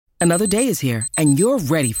Another day is here, and you're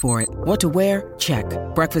ready for it. What to wear? Check.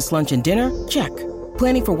 Breakfast, lunch, and dinner? Check.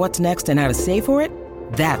 Planning for what's next and how to save for it?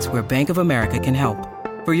 That's where Bank of America can help.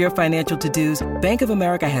 For your financial to-dos, Bank of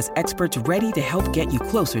America has experts ready to help get you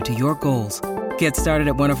closer to your goals. Get started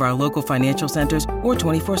at one of our local financial centers or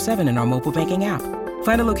 24/7 in our mobile banking app.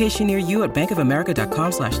 Find a location near you at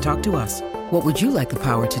bankofamerica.com/talktous. What would you like the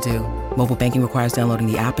power to do? Mobile banking requires downloading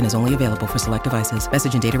the app and is only available for select devices.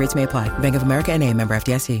 Message and data rates may apply. Bank of America N.A., member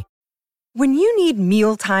FDIC. When you need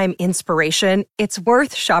mealtime inspiration, it's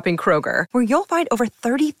worth shopping Kroger, where you'll find over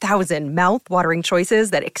 30,000 mouth-watering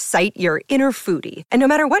choices that excite your inner foodie. And no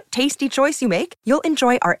matter what tasty choice you make, you'll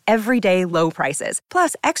enjoy our everyday low prices,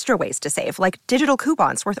 plus extra ways to save, like digital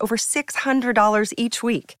coupons worth over $600 each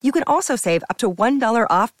week. You can also save up to $1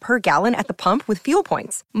 off per gallon at the pump with fuel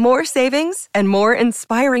points. More savings and more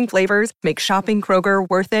inspiring flavors make shopping Kroger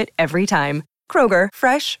worth it every time. Kroger,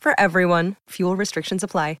 fresh for everyone. Fuel restrictions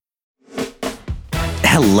apply.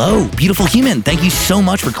 Hello, beautiful human. Thank you so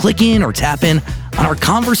much for clicking or tapping on our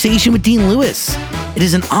conversation with Dean Lewis. It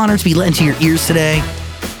is an honor to be let into your ears today.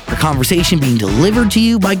 Our conversation being delivered to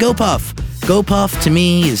you by GoPuff. GoPuff to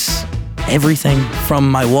me is everything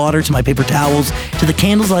from my water to my paper towels to the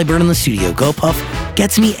candles that I burn in the studio. GoPuff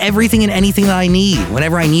gets me everything and anything that I need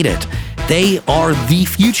whenever I need it. They are the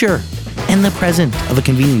future and the present of a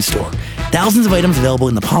convenience store. Thousands of items available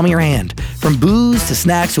in the palm of your hand. From booze to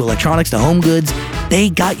snacks to electronics to home goods, they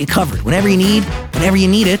got you covered. Whenever you need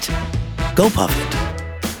it, GoPuff it.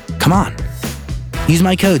 Come on. Use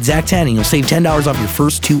my code ZACH10 and you'll save $10 off your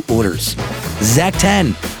first 2 orders.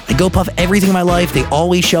 ZACH10. I GoPuff everything in my life. They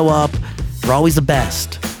always show up. They're always the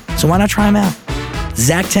best. So why not try them out?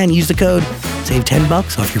 ZACH10. Use the code. Save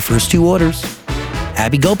 $10 off your first 2 orders.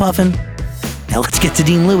 Happy GoPuffing. Now let's get to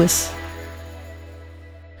Dean Lewis.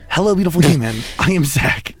 Hello, beautiful human. I am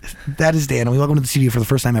Zach. That is Dan, and we welcome to the studio for the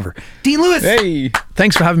first time ever, Dean Lewis. Hey,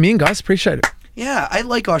 thanks for having me in, guys. Appreciate it. Yeah, I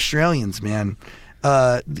like Australians, man.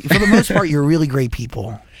 For the most part, you're really great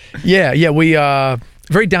people. Yeah, we are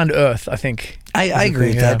very down to earth, I think. I agree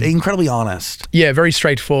with that. Incredibly honest. Yeah, very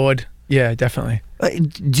straightforward. Yeah, definitely.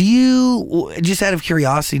 Do you, just out of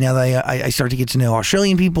curiosity, now that I start to get to know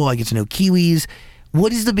Australian people, I get to know Kiwis,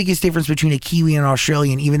 what is the biggest difference between a Kiwi and an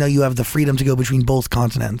Australian, even though you have the freedom to go between both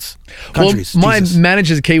countries? Well, my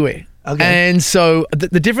manager's a Kiwi. Okay. And so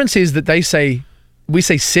the difference is that we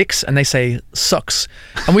say six and they say sucks.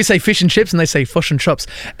 And we say fish and chips and they say fish and chops.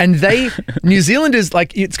 And New Zealand is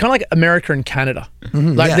like, it's kind of like America and Canada.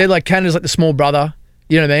 Mm-hmm, They're like, Canada's like the small brother,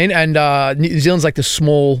 you know what I mean? And New Zealand's like the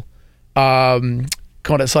small,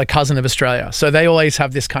 it's like cousin of Australia. So they always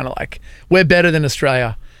have this kind of like, we're better than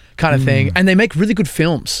Australia kind of thing. And they make really good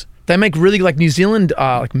films. They make really like New Zealand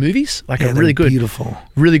like movies, like really good, beautiful,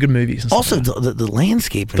 really good movies. And also, like the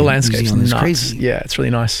landscape. The landscape's is nuts. Crazy. Yeah, it's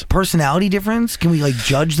really nice. Personality difference? Can we like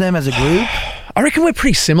judge them as a group? I reckon we're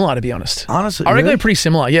pretty similar, to be honest. Honestly, I reckon we're pretty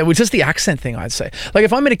similar. Yeah, it's just the accent thing. I'd say. Like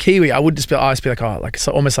if I met a Kiwi, I would just be like, oh, like it's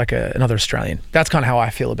almost like another Australian. That's kind of how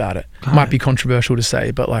I feel about it. Might be controversial to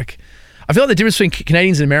say, but like, I feel like the difference between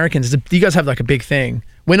Canadians and Americans is that you guys have like a big thing.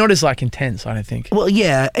 We're not as like intense, I don't think. Well,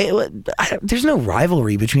 yeah, there's no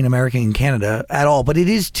rivalry between America and Canada at all, but it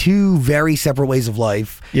is two very separate ways of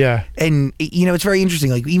life. Yeah. And, it's very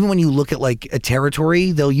interesting. Like, even when you look at like a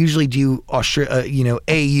territory, they'll usually do, AUNZ.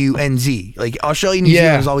 Like, Australia and New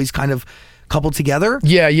Zealand is always kind of coupled together.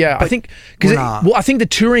 Yeah. I think, I think the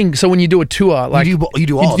touring, so when you do a tour, like you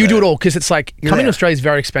do all you do it all, because it's like, coming to Australia is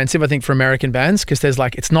very expensive, I think, for American bands, because there's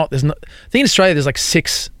like, I think in Australia there's like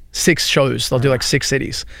six shows. They'll do like 6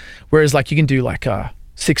 cities, whereas like you can do like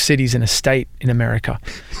 6 cities in a state in America,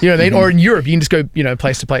 you know what I mean? Or in Europe you can just go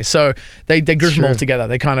place to place. So they group them all together.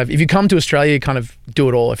 They kind of, if you come to Australia, you kind of do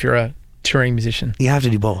it all. If you're a touring musician, you have to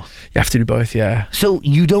do both. You have to do both. Yeah. So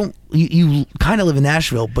you kind of live in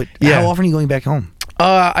Nashville, but how often are you going back home?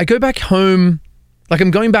 I go back home. Like I'm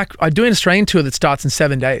doing an Australian tour that starts in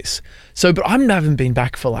 7 days. So, but I haven't been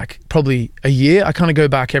back for like probably a year. I kind of go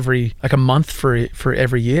back every, like a month for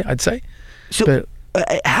every year, I'd say. So,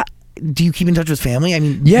 do you keep in touch with family? I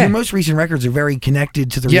mean, your most recent records are very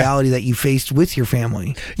connected to the reality that you faced with your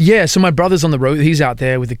family. Yeah, so my brother's on the road. He's out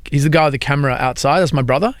there he's the guy with the camera outside. That's my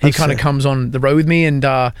brother. He kind of comes on the road with me, and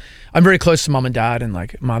I'm very close to mum and dad and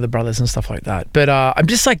like my other brothers and stuff like that. But I'm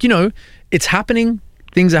just like, it's happening.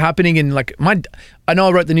 Things are happening, and like I know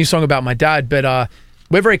I wrote the new song about my dad, but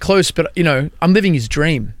we're very close. But I'm living his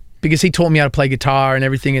dream because he taught me how to play guitar and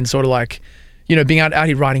everything, and sort of like, being out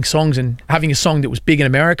here writing songs and having a song that was big in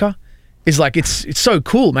America is like it's so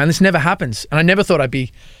cool, man. This never happens, and I never thought I'd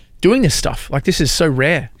be doing this stuff. Like this is so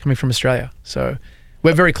rare coming from Australia. So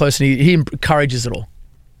we're very close, and he encourages it all.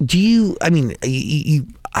 Do you? I mean,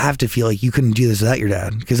 I have to feel like you couldn't do this without your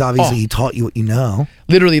dad, because obviously he taught you what you know.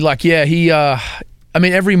 Literally, like, yeah, he, I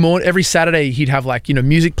mean, every Saturday he'd have like,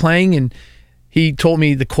 music playing, and he taught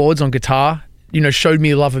me the chords on guitar, showed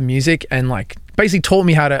me a love of music, and like basically taught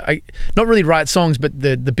me how to, not really write songs, but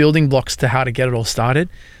the building blocks to how to get it all started.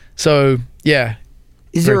 So yeah.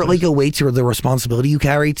 Is there like a weight to the responsibility you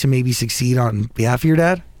carry to maybe succeed on behalf of your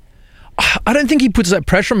dad? I don't think he puts that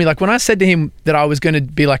pressure on me. Like when I said to him that I was going to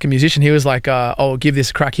be like a musician, he was like, "Oh, give this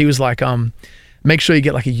a crack." He was like, "Make sure you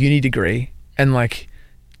get like a uni degree, and like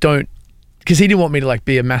don't," because he didn't want me to like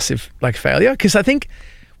be a massive like failure. Because I think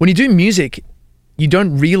when you do music, you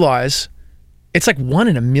don't realize it's like 1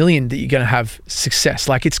 in a million that you're going to have success.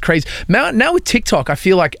 Like it's crazy. Now with TikTok, I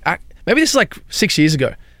feel like maybe this is like 6 years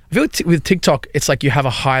ago. I feel like with TikTok, it's like you have a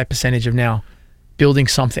higher percentage of now building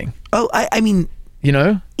something. Oh, I mean,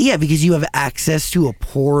 Yeah, because you have access to a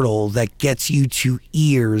portal that gets you to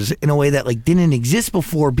ears in a way that like didn't exist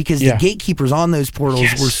before, because the gatekeepers on those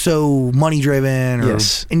portals were so money driven or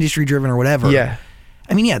industry driven or whatever. Yeah.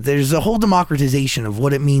 I mean, there's a whole democratization of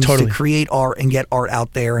what it means to create art and get art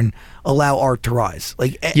out there and allow art to rise.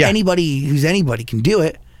 Like anybody who's anybody can do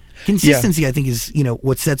it. Consistency, I think, is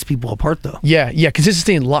what sets people apart, though. Yeah,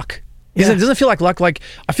 consistency and luck. It doesn't feel like luck. Like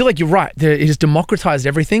I feel like you're right. It has democratized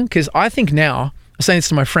everything, because I think now, I was saying this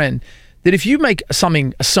to my friend, that if you make a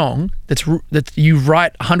song that you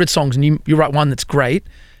write 100 songs and you write one that's great,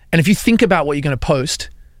 and if you think about what you're going to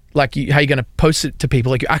post, like how you're going to post it to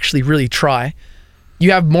people, like you actually really try,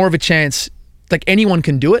 you have more of a chance. Like anyone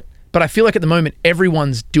can do it. But I feel like at the moment,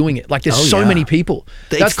 everyone's doing it. Like there's so many people.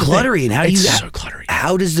 It's cluttery. And it's so cluttery.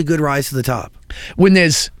 How does the good rise to the top? When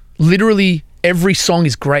there's literally every song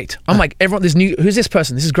is great. I'm like, everyone, there's new, who's this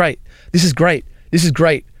person? This is great. This is great. This is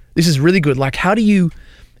great. This is really good. Like how do you,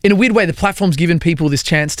 in a weird way, the platform's given people this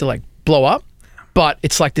chance to like blow up, but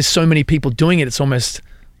it's like there's so many people doing it, it's almost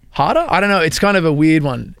harder. I don't know. It's kind of a weird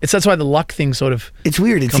one. That's why the luck thing sort of. It's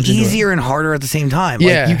weird. It's easier and harder at the same time.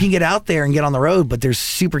 Yeah. Like you can get out there and get on the road, but there's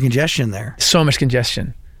super congestion there. So much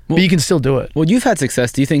congestion. But you can still do it. Well, you've had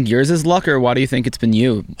success. Do you think yours is luck, or why do you think it's been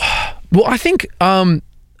you? Well, I think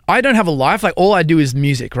I don't have a life. Like all I do is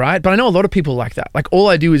music, right? But I know a lot of people like that. Like all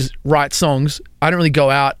I do is write songs. I don't really go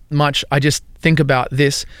out much. I just think about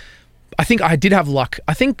this. I think I did have luck.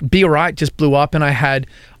 I think Be Alright just blew up, and I had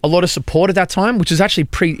a lot of support at that time, which was actually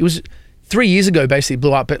it was 3 years ago basically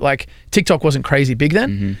blew up, but like TikTok wasn't crazy big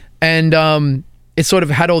then. And it sort of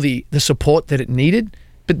had all the support that it needed.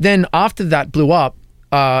 But then after that blew up,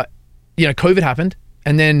 COVID happened,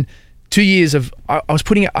 and then 2 years of, I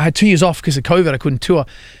had 2 years off because of COVID, I couldn't tour.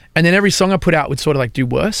 And then every song I put out would sort of like do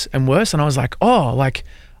worse and worse. And I was like,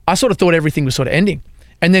 I sort of thought everything was sort of ending.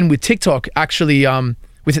 And then with TikTok, actually,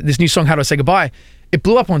 with this new song, How Do I Say Goodbye, it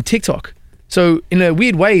blew up on TikTok. So in a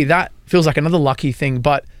weird way, that feels like another lucky thing,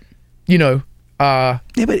 but but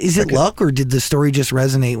is it luck, or did the story just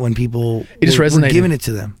resonate when people were giving it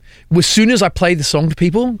to them? As soon as I played the song to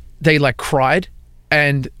people, they like cried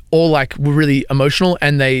and all like were really emotional,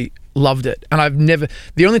 and they loved it. And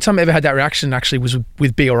the only time I ever had that reaction actually was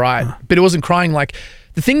with Be Alright, but it wasn't crying. Like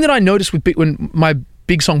the thing that I noticed when my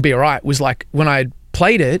big song Be Alright was like when I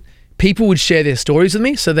played it, people would share their stories with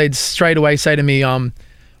me. So they'd straight away say to me, I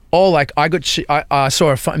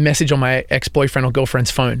saw a message on my ex-boyfriend or girlfriend's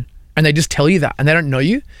phone, and they just tell you that, and they don't know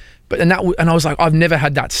you. And I was like, I've never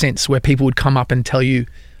had that sense where people would come up and tell you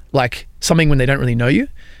like something when they don't really know you.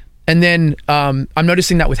 And then I'm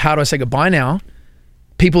noticing that with How Do I Say Goodbye now,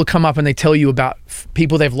 people come up and they tell you about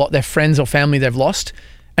people they've lost, their friends or family they've lost,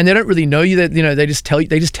 and they don't really know you. That they just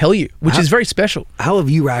tell you, which is very special. How have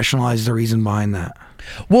you rationalized the reason behind that?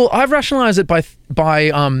 Well, I've rationalized it by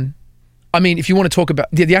I mean, if you want to talk about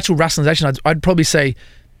the actual rationalization, I'd probably say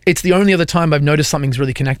it's the only other time I've noticed something's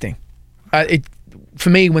really connecting. For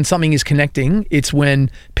me, when something is connecting, it's when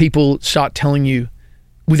people start telling you,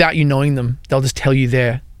 without you knowing them, they'll just tell you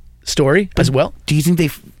their story as well. Do you think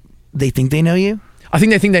they think they know you? I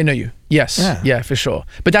think they think they know you. Yes. Yeah, for sure.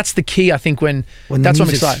 But that's the key, I think, when that's what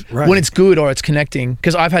I'm excited. Right. When it's good or it's connecting,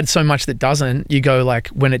 because I've had so much that doesn't, you go like,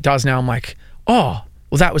 when it does now, I'm like, oh,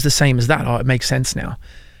 well, that was the same as that. Oh, it makes sense now.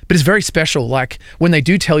 But it's very special. Like when they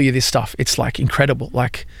do tell you this stuff, it's like incredible.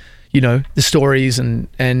 Like, the stories and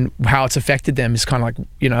how it's affected them is kind of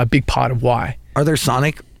like, a big part of why. Are there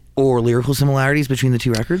sonic or lyrical similarities between the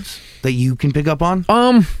two records that you can pick up on?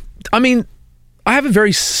 I mean, I have a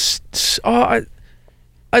very,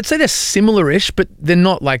 I'd say they're similar-ish, but they're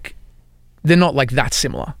not like that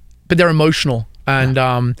similar. But they're emotional, and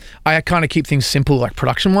I kind of keep things simple, like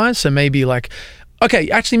production-wise. So maybe like, okay,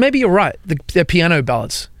 actually, maybe you're right. They're piano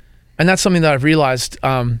ballads, and that's something that I've realized.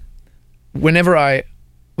 Whenever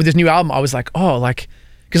with this new album, I was like, oh, like,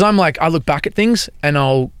 because I'm like, I look back at things and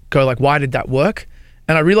I'll go like, why did that work?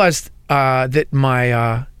 And I realized that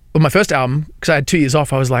my first album, because I had 2 years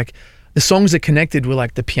off, I was like, the songs that connected were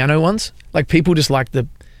like the piano ones. Like people just like the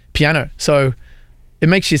piano. So it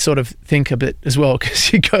makes you sort of think a bit as well,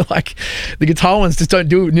 because you go like, the guitar ones just don't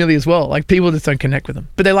do it nearly as well. Like people just don't connect with them,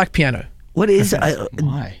 but they like piano. What is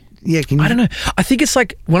Why? Yeah, can you? I don't know. I think it's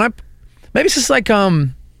like maybe it's just like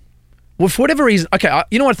well, for whatever reason. Okay,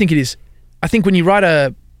 you know what I think it is. I think when you write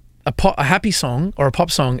a happy song or a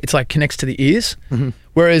pop song, it's like connects to the ears. Mm-hmm.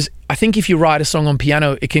 Whereas I think if you write a song on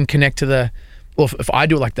piano, it can connect to the. Well, if I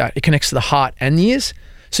do it like that, it connects to the heart and the ears.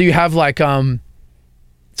 So you have like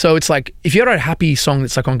so it's like if you write a happy song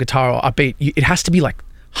that's like on guitar or upbeat, it has to be like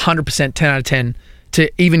 100%, 10 out of 10 to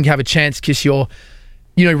even have a chance, because you're,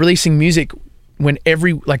 releasing music when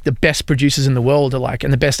like the best producers in the world are like,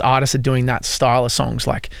 and the best artists are doing that style of songs.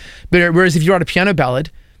 Like, but whereas if you write a piano ballad,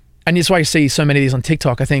 and that's why you see so many of these on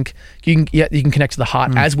TikTok, I think you can connect to the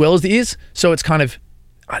heart as well as the ears. So it's kind of,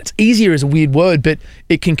 it's easier is a weird word, but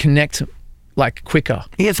it can connect like quicker.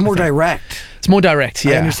 Yeah, it's more direct. It's more direct.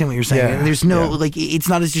 Yeah, I understand what you're saying. Yeah. There's no like, it's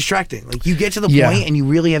not as distracting. Like you get to the point and you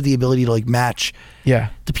really have the ability to like match. Yeah.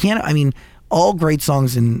 The piano. I mean, all great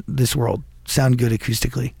songs in this world sound good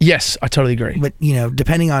acoustically. Yes, I totally agree. But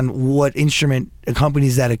depending on what instrument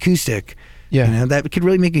accompanies that acoustic, that could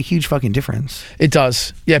really make a huge fucking difference. It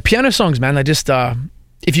does. Yeah, piano songs, man. They just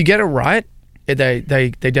if you get it right,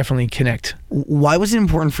 they definitely connect. Why was it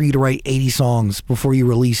important for you to write 80 songs before you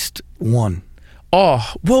released one?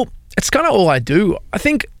 Oh, well, it's kind of all I do. I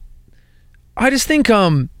just think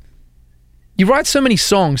you write so many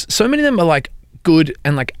songs, so many of them are like good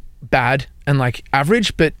and like bad and like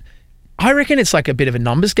average, but I reckon it's like a bit of a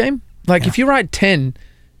numbers game. Like if you write 10,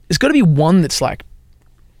 there's got to be one that's like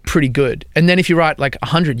pretty good. And then if you write like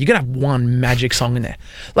 100, you're going to have one magic song in there.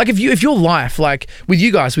 Like if your life, like with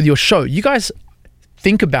you guys, with your show, you guys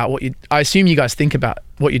think about I assume you guys think about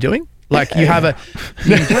what you're doing. Like you have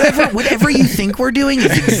whatever you think we're doing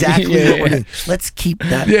is exactly what we're doing. Let's keep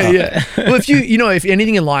that up. Yeah. Well, if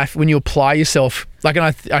anything in life, when you apply yourself, like,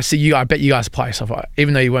 and I see you, I bet you guys apply yourself,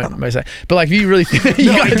 even though you weren't, but like if you really think,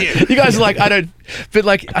 you guys are like, I don't, but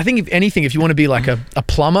like, I think if anything, if you want to be like a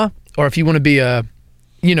plumber, or if you want to be a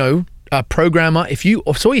programmer, if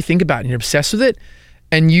it's all you think about and you're obsessed with it,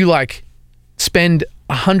 and you like spend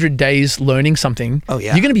 100 days learning something,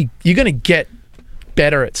 you're gonna get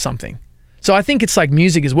better at something. So I think it's like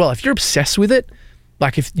music as well. If you're obsessed with it,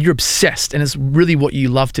 like if you're obsessed and it's really what you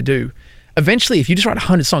love to do, eventually if you just write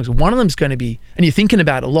 100 songs, one of them's going to be, and you're thinking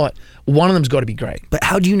about it a lot, one of them's got to be great. But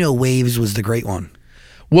how do you know Waves was the great one?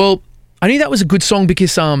 Well, I knew that was a good song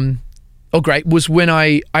because great was when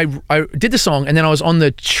I did the song, and then I was on the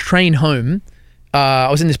train home. I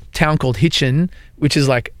was in this town called Hitchin, which is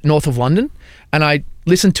like north of London, and I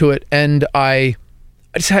listened to it, and I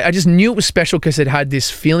just knew it was special because it had this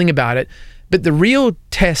feeling about it. But the real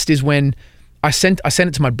test is when I sent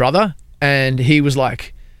it to my brother, and he was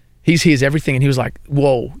like, he hears everything, and he was like,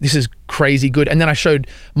 whoa, this is crazy good. And then I showed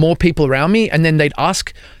more people around me, and then they'd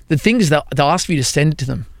ask, the thing is they'll ask for you to send it to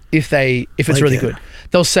them if it's really good.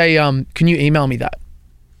 They'll say, can you email me that?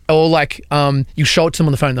 Or like, you show it to them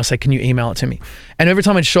on the phone, they'll say, can you email it to me? And every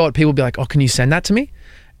time I'd show it, people would be like, oh, can you send that to me?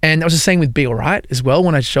 And I was just saying with Be Alright as well,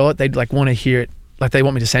 when I show it, they'd like want to hear it, like they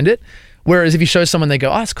want me to send it. Whereas if you show someone, they go,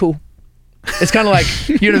 oh, that's cool. It's kind of like,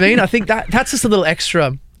 you know what I mean? I think that's just a little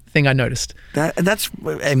extra thing I noticed.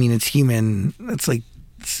 It's human. It's like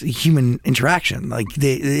human interaction. Like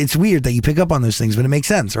it's weird that you pick up on those things, but it makes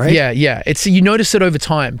sense, right? Yeah. It's, you notice it over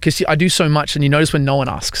time because I do so much, and you notice when no one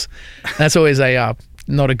asks. That's always a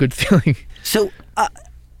not a good feeling. So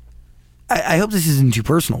I hope this isn't too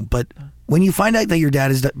personal, but when you find out that your dad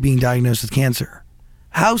is being diagnosed with cancer,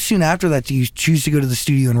 how soon after that do you choose to go to the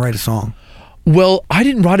studio and write a song? Well, I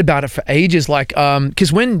didn't write about it for ages, like,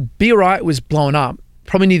 because when Be Alright was blowing up,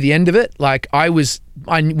 probably near the end of it, like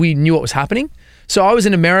we knew what was happening. So I was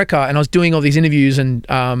in America and I was doing all these interviews and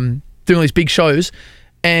doing all these big shows,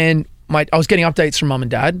 and I was getting updates from mum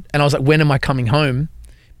and dad, and I was like, when am I coming home?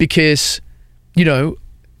 Because,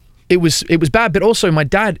 it was bad, but also my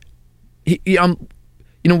dad, we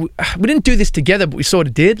didn't do this together, but we sort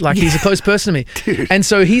of did. Like, he's a close person to me. Dude. And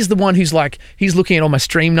so he's the one who's like, he's looking at all my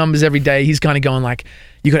stream numbers every day. He's kind of going like,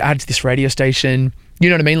 you got to add to this radio station. You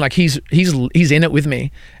know what I mean? Like he's in it with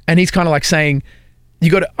me, and he's kind of like saying,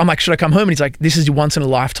 I'm like, should I come home? And he's like, this is your once in a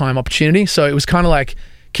lifetime opportunity. So it was kind of like,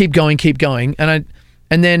 keep going. And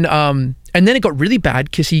then it got really bad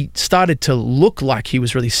because he started to look like he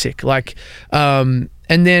was really sick. Like, and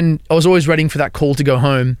then I was always waiting for that call to go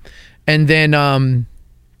home. And then,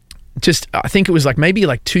 I think it was like maybe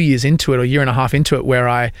like 2 years into it or a year and a half into it where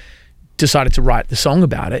I decided to write the song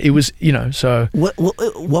about it. It was, so.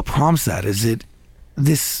 What prompts that? Is it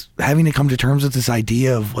this having to come to terms with this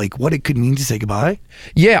idea of like what it could mean to say goodbye?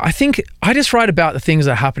 Yeah, I think I just write about the things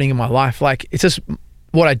that are happening in my life. Like it's just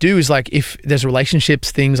what I do is like if there's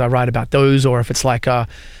relationships, things I write about those, or if it's like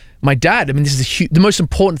my dad. I mean, this is the most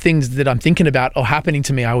important things that I'm thinking about or happening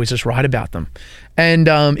to me. I always just write about them, and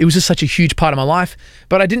it was just such a huge part of my life.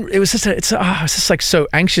 But I didn't. It was just I was just like so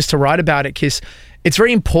anxious to write about it because it's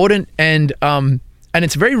very important and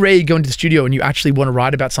it's very rare you go into the studio and you actually want to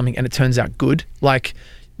write about something and it turns out good. Like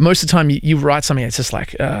most of the time you write something, it's just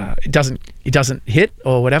like it doesn't hit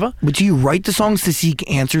or whatever. But do you write the songs to seek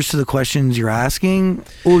answers to the questions you're asking,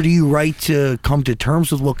 or do you write to come to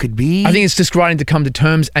terms with what could be? I think it's just writing to come to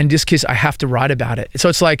terms, and just because I have to write about it. So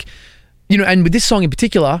it's like, and with this song in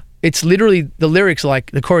particular, it's literally the lyrics,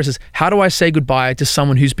 like the chorus is, how do I say goodbye to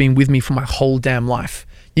someone who's been with me for my whole damn life?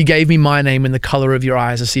 You gave me my name and the color of your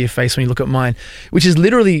eyes. I see your face when you look at mine, which is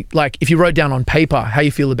literally like if you wrote down on paper how you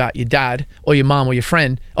feel about your dad or your mom or your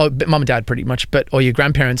friend, or mom and dad pretty much, or your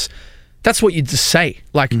grandparents, that's what you just say.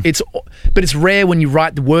 Like but it's rare when you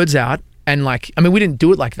write the words out and like, I mean, we didn't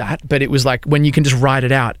do it like that, but it was like when you can just write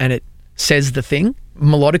it out and it says the thing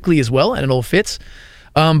melodically as well and it all fits.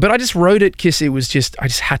 But I just wrote it because I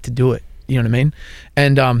just had to do it. You know what I mean?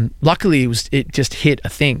 And luckily it just hit a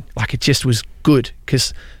thing. Like it just was good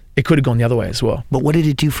because it could have gone the other way as well. But what did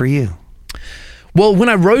it do for you? Well, when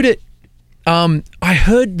I wrote it, I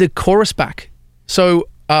heard the chorus back. So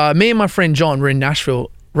me and my friend John were in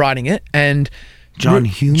Nashville writing it, and John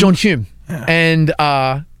Hume. Yeah.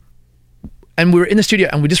 And we were in the studio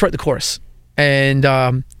and we just wrote the chorus. And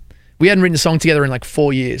we hadn't written the song together in like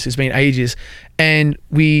 4 years. It's been ages. And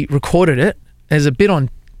we recorded it. There's a bit on.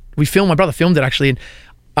 My brother filmed it actually, and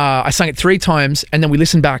I sang it 3 times, and then we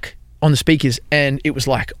listened back on the speakers, and it was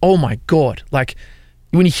like, oh my God. Like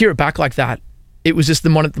when you hear it back like that, it was just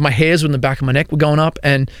my hairs in the back of my neck were going up.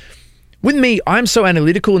 And with me, I'm so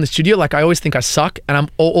analytical in the studio. Like I always think I suck, and I'm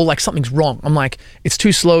or like something's wrong. I'm like, it's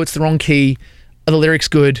too slow, it's the wrong key, are the lyrics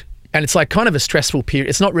good? And it's like kind of a stressful period.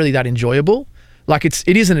 It's not really that enjoyable. Like it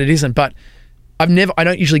isn't, but I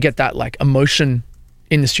don't usually get that like emotion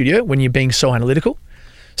in the studio when you're being so analytical.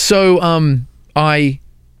 So I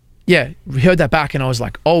heard that back and I was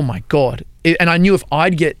like, oh my God. And I knew if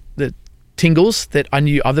I'd get the tingles that I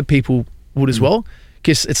knew other people would as well.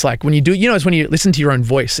 Because it's like when you do, it's when you listen to your own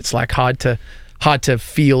voice, it's like hard to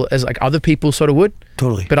feel as like other people sort of would.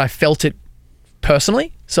 Totally. But I felt it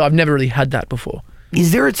personally. So I've never really had that before.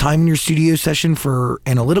 Is there a time in your studio session for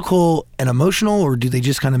analytical and emotional, or do they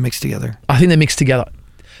just kind of mix together? I think they mix together.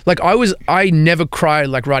 Like I never cried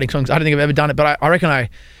like writing songs. I don't think I've ever done it, but I reckon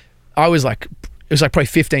I was like, it was like probably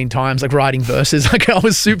 15 times like writing verses. Like I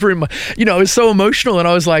was super I was so emotional, and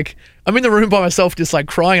I was like, I'm in the room by myself just like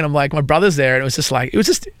crying, and I'm like, my brother's there, and it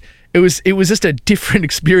was just a different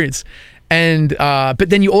experience. And but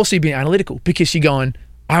then you also be analytical because you're going,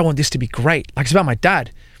 I want this to be great. Like it's about my dad.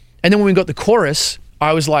 And then when we got the chorus,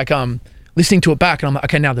 I was like listening to it back, and I'm like,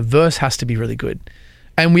 okay, now the verse has to be really good.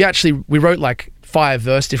 And we wrote like 5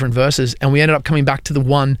 different verses, and we ended up coming back to the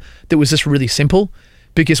one that was just really simple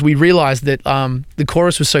because we realized that the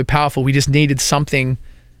chorus was so powerful. We just needed something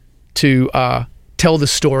to tell the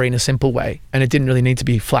story in a simple way, and it didn't really need to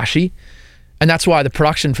be flashy. And that's why the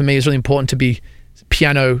production for me is really important to be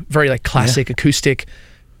piano, very like classic, acoustic,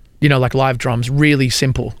 like live drums, really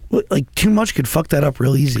simple. Well, like too much could fuck that up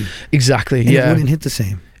real easy. Exactly. And yeah. It wouldn't hit the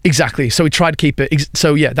same. Exactly. So we tried to keep it.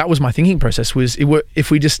 So yeah, that was my thinking process.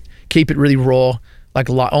 If we just keep it really raw, like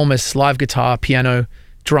almost live guitar, piano,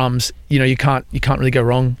 drums, you can't really go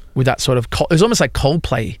wrong with that sort of. It was almost like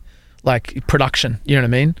Coldplay, like production. You know what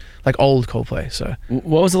I mean? Like old Coldplay. So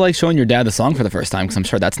what was it like showing your dad the song for the first time? Because I'm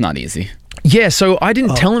sure that's not easy. Yeah. So I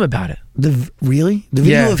didn't tell him about it. The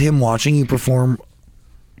video of him watching you perform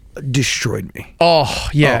destroyed me. Oh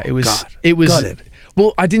yeah, it was. God. It was. Gutted.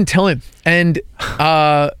 Well, I didn't tell him, and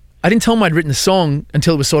I didn't tell him I'd written the song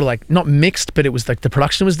until it was sort of like not mixed, but it was like the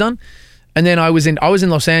production was done. And then I was in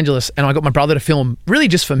Los Angeles, and I got my brother to film, really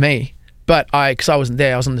just for me. But because I wasn't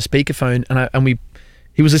there, I was on the speakerphone, and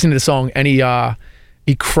he was listening to the song, and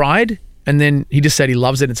he cried, and then he just said he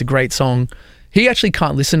loves it. It's a great song. He actually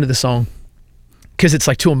can't listen to the song because it's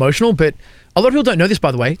like too emotional, but. A lot of people don't know this,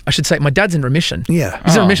 by the way. I should say my dad's in remission. Yeah.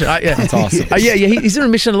 He's in remission. Yeah. That's awesome. He's in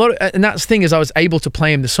remission. And that's the thing is I was able to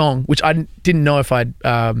play him the song, which I didn't know if I'd,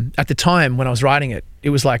 at the time when I was writing it, it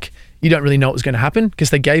was like, you don't really know what was going to happen because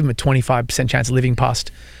they gave him a 25% chance of living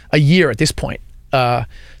past a year at this point.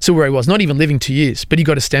 still where he was, not even living 2 years, but he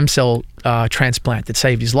got a stem cell transplant that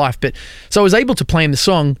saved his life. But so I was able to play him the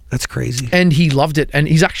song. That's crazy. And he loved it. And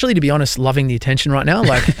he's actually, to be honest, loving the attention right now.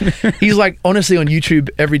 Like he's like honestly on YouTube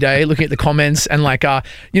every day looking at the comments and like,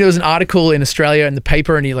 there's an article in Australia in the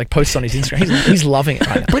paper and he like posts on his Instagram. He's loving it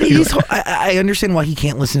right now. But I understand why he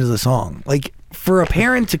can't listen to the song. Like for a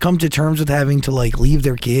parent to come to terms with having to like leave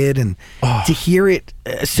their kid and to hear it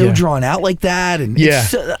so drawn out like that. And it's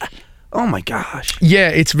so, oh my gosh. Yeah,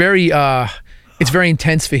 it's very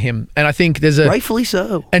intense for him, and I think there's a rightfully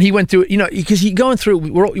so. And he went through it, because you're going through.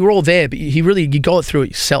 We're all there, but you go through it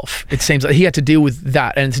yourself. It seems like he had to deal with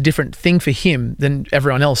that, and it's a different thing for him than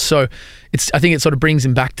everyone else. So I think it sort of brings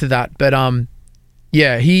him back to that. But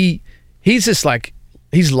he's just like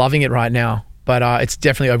he's loving it right now. But it's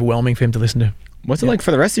definitely overwhelming for him to listen to. What's it like for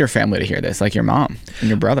the rest of your family to hear this? Like your mom and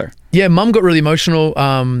your brother? Yeah, mum got really emotional.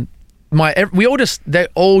 They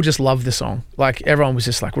all just loved the song. Like everyone was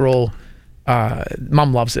just like, we're all,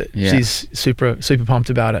 mum loves it. Yeah. She's super pumped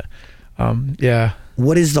about it.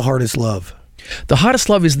 What is The Hardest Love? The Hardest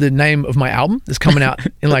Love is the name of my album that's coming out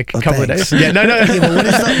in like a couple of days. Yeah, no. Yeah, but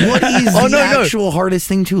what is the actual hardest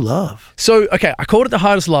thing to love? So, okay, I called it The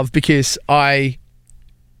Hardest Love because I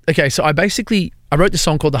wrote the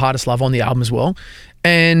song called The Hardest Love on the album as well.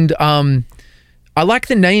 And I like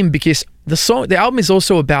the name because the album is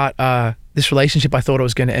also about this relationship I thought I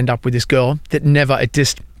was going to end up with this girl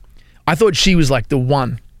that I thought she was like the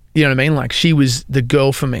one, you know what I mean? Like she was the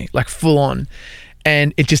girl for me, like full on.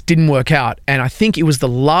 And it just didn't work out. And I think it was the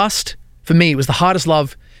hardest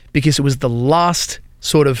love because it was the last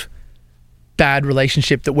sort of bad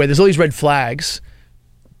relationship where there's all these red flags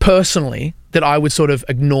personally that I would sort of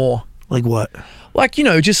ignore. Like what? Like,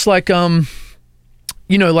 just like,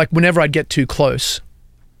 like whenever I'd get too close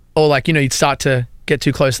or like, you'd start to get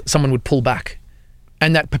too close, someone would pull back.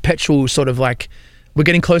 And that perpetual sort of like, we're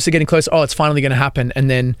getting closer. Oh, it's finally going to happen. And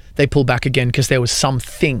then they pull back again because there was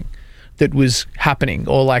something that was happening,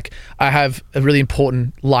 or like I have a really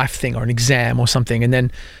important life thing or an exam or something, and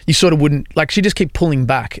then you sort of wouldn't, like she just kept pulling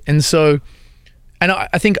back. And so, and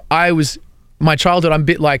I think my childhood, I'm a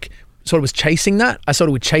bit like sort of was chasing that. I sort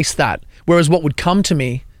of would chase that. Whereas what would come to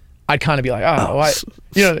me, I'd kind of be like,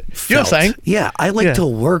 you know what I'm saying? Yeah, I like to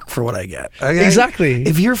work for what I get. Okay? Exactly.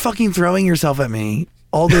 If you're fucking throwing yourself at me,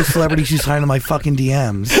 all those celebrities who sign to my fucking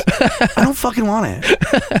DMs, I don't fucking want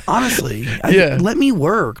it. Honestly. Let me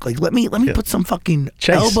work. Like, let me put some fucking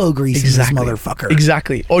elbow grease in this motherfucker.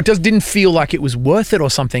 Exactly. Or it just didn't feel like it was worth it or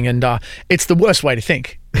something. And it's the worst way to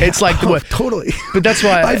think. It's like the worst. Totally. But that's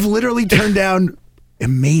why I've literally turned down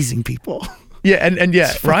amazing people. Yeah, and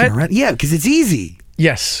right? Yeah, because it's easy.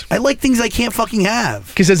 Yes. I like things I can't fucking have.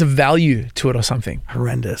 Because there's a value to it or something.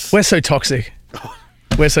 Horrendous. We're so toxic.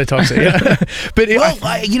 We're so toxic. Yeah. But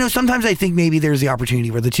sometimes I think maybe there's the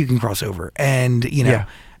opportunity where the two can cross over. And,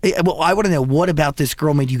 well, I want to know, what about this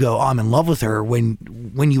girl made you go, I'm in love with her, when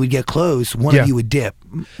you would get close, one of you would dip?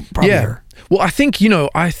 Probably her. Well, I think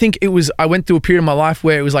it was, I went through a period of my life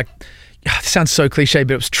where it was like, this sounds so cliche,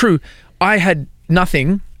 but it was true. I had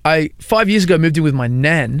nothing. 5 years ago moved in with my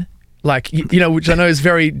nan. Like, which I know is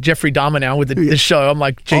very Jeffrey Dahmer now with the show. I'm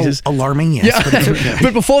like, Jesus. Alarming, yes. Yeah. But it's okay.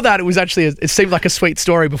 But before that, it was actually, it seemed like a sweet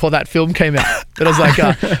story before that film came out. But I was like,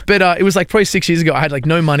 it was like probably 6 years ago. I had like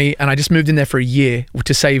no money and I just moved in there for a year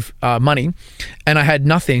to save money. And I had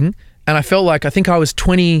nothing. And I felt like, I think I was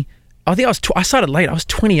 20. I started late. I was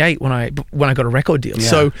 28 when I got a record deal. Yeah.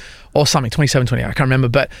 So, or something, 27, 28, I can't remember.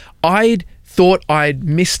 But I'd thought I'd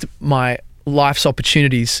missed my life's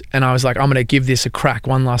opportunities, and I was like, I'm going to give this a crack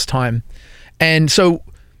one last time. And so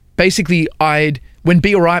basically when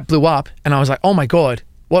Be Alright blew up, and I was like, oh my God,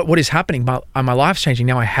 what is happening? My life's changing.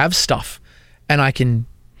 Now I have stuff, and I can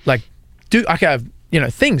I can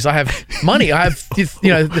have, things. I have money. I have, you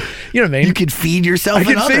know what I mean? You can feed yourself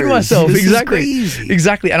and others. Feed myself. This exactly. Is crazy.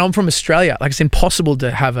 Exactly. And I'm from Australia. Like, it's impossible to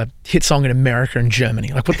have a hit song in America and Germany.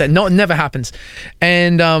 Like, what that? No, it never happens.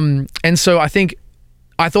 And so I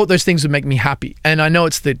thought those things would make me happy. And I know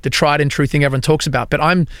it's the tried and true thing everyone talks about, but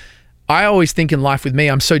I always think in life with me,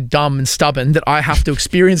 I'm so dumb and stubborn that I have to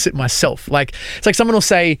experience it myself. Like, it's like someone will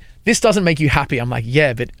say, this doesn't make you happy. I'm like,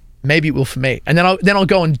 yeah, but maybe it will for me. And then I'll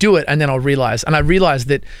go and do it, and then I'll realize. And I realized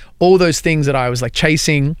that all those things that I was like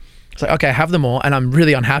chasing, it's like, okay, I have them all, and I'm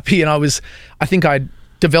really unhappy. And I think I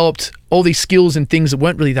developed all these skills and things that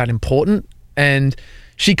weren't really that important. And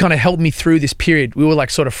she kind of helped me through this period. We were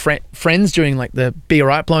like sort of friends during like the Be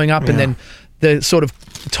Alright blowing up, and then the sort of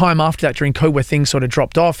time after that during COVID where things sort of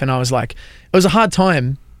dropped off. And I was like, it was a hard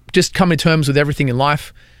time just coming to terms with everything in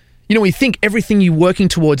life. We think everything you're working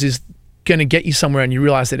towards is going to get you somewhere and you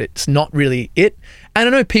realize that it's not really it. And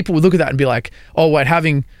I know people would look at that and be like, oh, wait,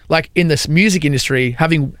 having, like in this music industry,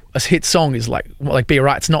 having a hit song is like be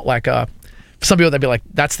right. It's not like, for some people they'd be like,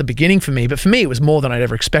 that's the beginning for me. But for me, it was more than I'd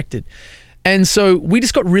ever expected. And so we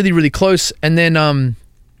just got really, really close. And then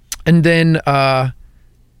I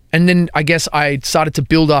guess I started to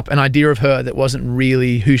build up an idea of her that wasn't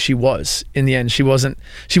really who she was in the end. She wasn't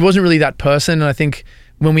really that person. And I think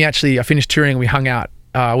when I finished touring and we hung out,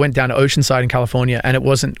 I went down to Oceanside in California, and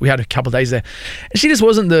we had a couple of days there. And she just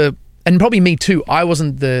wasn't and probably me too,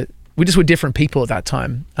 we just were different people at that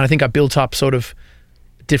time. And I think I built up sort of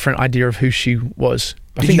a different idea of who she was.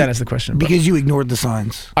 I think that is the question. Because you ignored the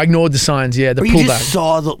signs. I ignored the signs, yeah. The pullback. You just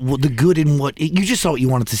saw the good in you just saw what you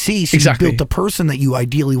wanted to see. So exactly. You built the person that you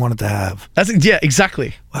ideally wanted to have. Yeah,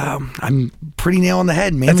 exactly. Wow, I'm pretty nail on the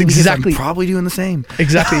head, man. That's exactly. I'm probably doing the same.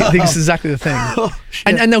 Exactly. I think it's exactly the thing.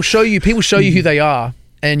 And they'll show you, people show you who they are.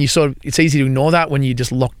 And it's easy to ignore that when you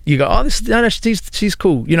just you go, oh, she's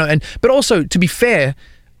cool, but also, to be fair,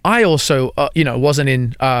 I also, wasn't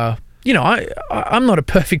in, I'm not a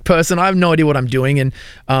perfect person. I have no idea what I'm doing. And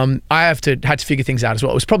I had to figure things out as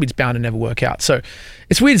well. It was probably just bound to never work out. So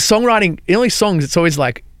it's weird, songwriting, in all these songs, it's always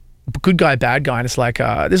like good guy, bad guy. And it's like,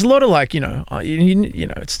 there's a lot of like,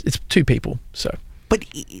 it's two people, so. But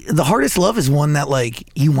the hardest love is one that like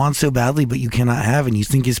you want so badly, but you cannot have, and you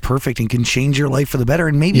think is perfect and can change your life for the better,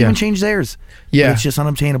 and maybe even change theirs. Yeah, but it's just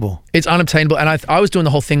unobtainable. It's unobtainable, and I was doing the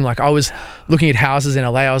whole thing. Like I was looking at houses in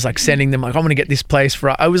LA. I was like sending them like, I'm going to get this place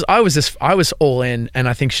for. I was all in, and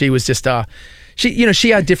I think she was just she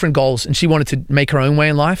had different goals, and she wanted to make her own way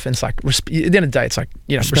in life. And it's like at the end of the day, it's like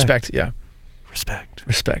respect. Yeah,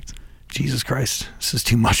 respect. Jesus Christ, this is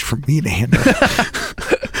too much for me to handle.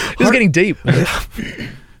 This is getting deep. I'm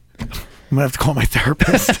gonna have to call my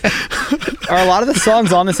therapist. Are a lot of the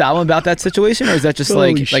songs on this album about that situation, or is that just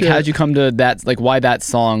like how did you come to that? Like, why that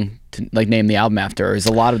song to like name the album after? Or is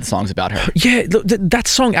a lot of the songs about her? Yeah, that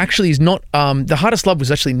song actually is not. The Hardest Love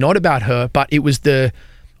was actually not about her, but it was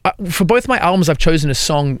for both my albums, I've chosen a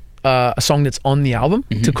song that's on the album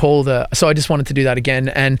to call so I just wanted to do that again,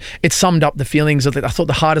 and it summed up the feelings of it. I thought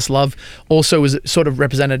The Hardest Love also was sort of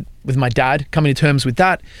represented with my dad, coming to terms with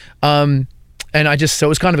that, and so it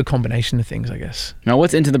was kind of a combination of things, I guess. Now,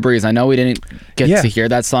 what's Into the Breeze? I know we didn't get to hear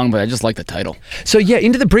that song, but I just like the title. So yeah,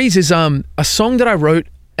 Into the Breeze is a song that I wrote,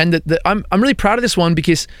 and I'm really proud of this one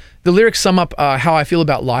because the lyrics sum up how I feel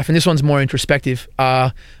about life, and this one's more introspective.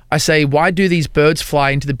 I say, why do these birds fly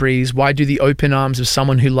into the breeze? Why do the open arms of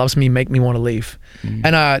someone who loves me make me want to leave?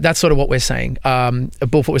 And that's sort of what we're saying, above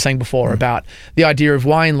what we were saying before about the idea of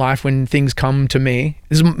why in life when things come to me,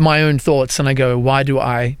 this is my own thoughts, and I go, why do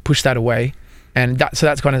I push that away? And that's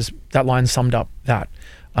kind of, that line summed up that.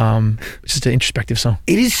 It's just an introspective song.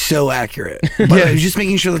 It is so accurate. But I was just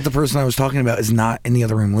making sure that the person I was talking about is not in the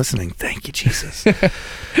other room listening. Thank you, Jesus.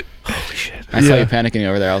 Holy shit. I saw you panicking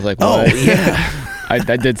over there. I was like, what? Oh, yeah.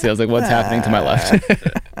 I did see. I was like, what's happening to my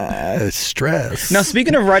left? Stress. Now,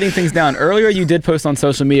 speaking of writing things down, earlier you did post on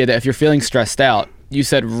social media that if you're feeling stressed out, you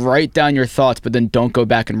said write down your thoughts, but then don't go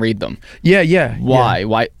back and read them. Yeah. Why? Yeah.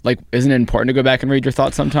 Why? Like, isn't it important to go back and read your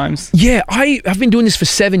thoughts sometimes? Yeah, I've been doing this for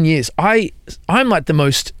 7 years. I'm like the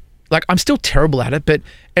most, like, I'm still terrible at it, but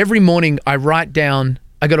every morning I write down,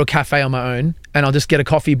 I go to a cafe on my own and I'll just get a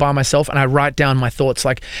coffee by myself and I write down my thoughts.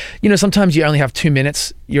 Like, sometimes you only have 2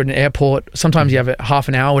 minutes, you're at an airport, sometimes you have a half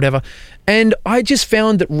an hour, whatever. And I just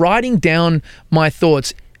found that writing down my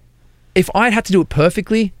thoughts, if I had to do it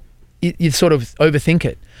perfectly, you'd sort of overthink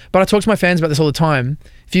it. But I talk to my fans about this all the time.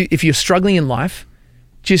 If you're struggling in life,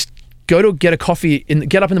 just go to get a coffee,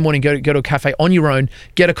 get up in the morning, go to a cafe on your own,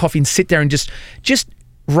 get a coffee and sit there and just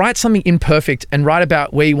write something imperfect and write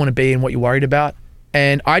about where you want to be and what you're worried about.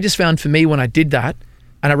 And I just found for me when I did that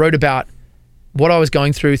and I wrote about what I was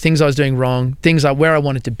going through, things I was doing wrong, where I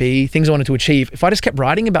wanted to be, things I wanted to achieve. If I just kept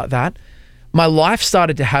writing about that, my life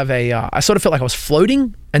started to have I sort of felt like I was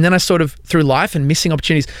floating, and then I sort of through life and missing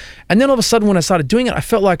opportunities. And then all of a sudden when I started doing it, I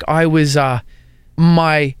felt like I was I'm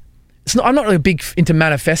not really big into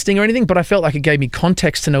manifesting or anything, but I felt like it gave me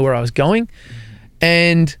context to know where I was going.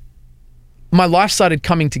 And my life started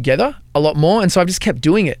coming together a lot more. And so I've just kept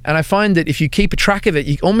doing it. And I find that if you keep a track of it,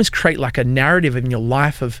 you almost create like a narrative in your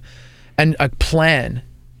life and a plan.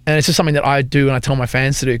 And it's just something that I do and I tell my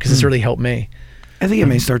fans to do because it's really helped me. I think I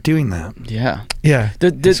may start doing that. Yeah. Yeah.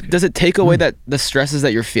 Does it take away the stresses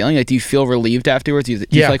that you're feeling? Like, do you feel relieved afterwards? Do you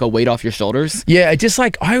feel like a weight off your shoulders? Yeah. It just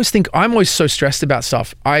like, I always think I'm always so stressed about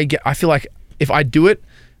stuff. I feel like if I do it,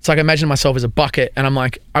 it's like I imagine myself as a bucket and I'm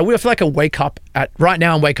like, I feel like I wake up right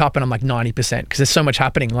now and I'm like 90% because there's so much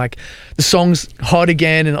happening. Like the song's hot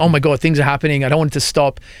again and oh my God, things are happening. I don't want it to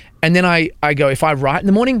stop. And then I go, if I write in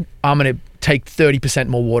the morning, I'm going to take 30%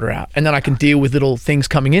 more water out, and then I can deal with little things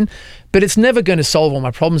coming in. But it's never going to solve all my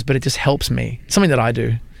problems, but it just helps me. It's something that I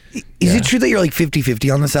do. Is it true that you're like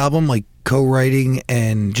 50-50 on this album, like co-writing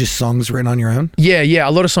and just songs written on your own? Yeah.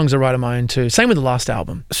 A lot of songs I write on my own too. Same with the last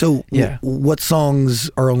album. So what songs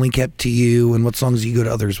are only kept to you, and what songs do you go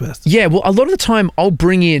to others with? Yeah, well, a lot of the time I'll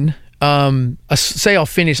bring in, say I'll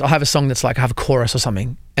have a song that's like, I have a chorus or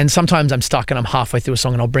something, and sometimes I'm stuck and I'm halfway through a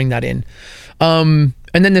song and I'll bring that in.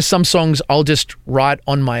 And then there's some songs I'll just write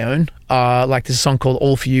on my own. Like there's a song called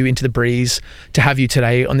All For You, Into the Breeze, To Have You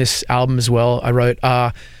Today on this album as well. I wrote,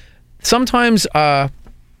 sometimes,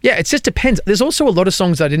 it just depends. There's also a lot of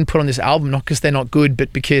songs that I didn't put on this album, not because they're not good,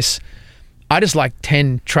 but because I just like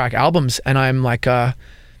 10-track albums, and I'm like,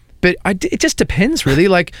 it just depends, really.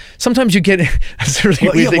 Like sometimes you get. That's a really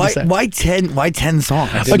weird thing to say. Why 10? Why 10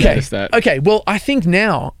 songs? I didn't notice that. Okay. Well, I think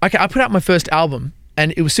now. Okay, I put out my first album,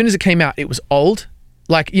 and as soon as it came out, it was old.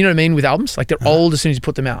 Like, you know what I mean with albums? Like they're old as soon as you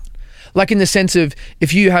put them out. Like in the sense of,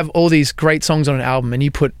 if you have all these great songs on an album and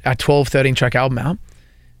you put a 12, 13-track album out,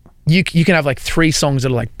 you can have like 3 songs that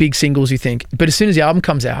are like big singles, you think. But as soon as the album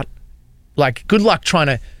comes out, like good luck trying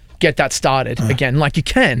to get that started again. Like you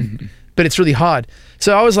can, but it's really hard.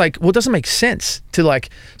 So I was like, well, it doesn't make sense to like,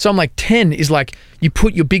 so I'm like 10 is like you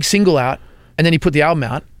put your big single out and then you put the album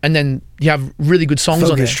out and then you have really good songs on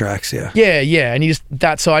there. Focus tracks, yeah. Yeah.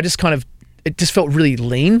 And so I just kind of, it just felt really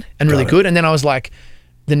lean and really good. And then I was like,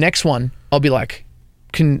 the next one, I'll be like,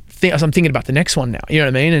 I'm thinking about the next one now. You know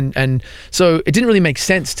what I mean? And so it didn't really make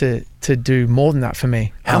sense to do more than that for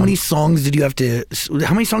me. How many songs did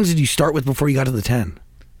you start with before you got to the 10?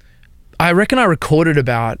 I reckon I recorded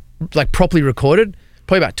properly recorded,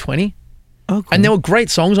 probably about 20. Oh, cool. And there were great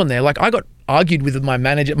songs on there. Like I got argued with my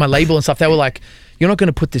manager, my label and stuff. They were like, you're not going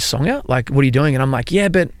to put this song out? Like, what are you doing? And I'm like, yeah,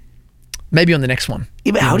 but maybe on the next one.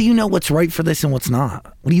 Yeah, but how do you know what's right for this and what's not?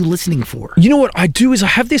 What are you listening for? You know what I do is I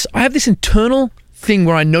have this internal thing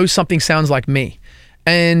where I know something sounds like me,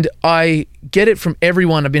 and I get it from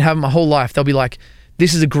everyone I've been having my whole life. They'll be like,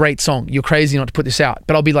 this is a great song. You're crazy not to put this out.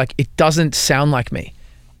 But I'll be like, it doesn't sound like me,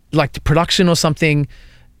 like the production or something.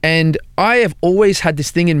 And I have always had this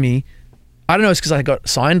thing in me. I don't know, it's because I got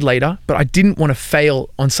signed later, but I didn't want to fail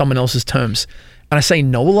on someone else's terms. And I say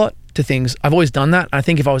no a lot to things. I've always done that. I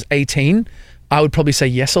think if I was 18, I would probably say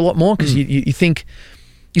yes a lot more, because you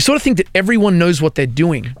sort of think that everyone knows what they're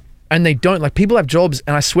doing, and they don't. Like people have jobs,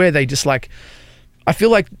 and I swear they just like, I feel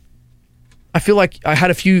like I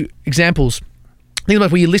had a few examples. Think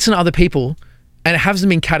about where you listen to other people and it hasn't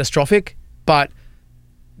been catastrophic, but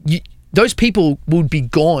those people would be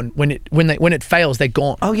gone when it fails. They're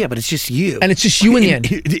gone. Oh yeah, but it's just you, and it's just you in the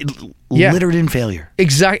end. Littered in failure.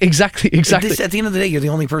 Exactly. At the end of the day, you're the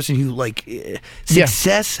only person who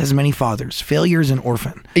success has many fathers. Failure is an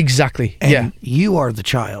orphan. Exactly. And you are the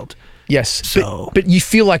child. Yes. So, but you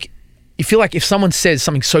feel like if someone says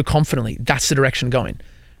something so confidently, that's the direction going.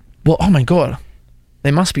 Well, oh my God,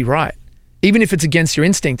 they must be right, even if it's against your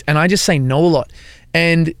instinct. And I just say no a lot,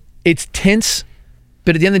 and it's tense.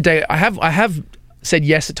 But at the end of the day, I have said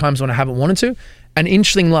yes at times when I haven't wanted to, and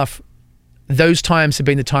interesting enough, those times have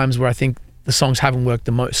been the times where I think the songs haven't worked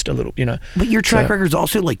the most a little, you know. But your track record is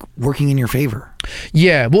also like working in your favor.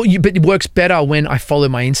 Yeah, well, but it works better when I follow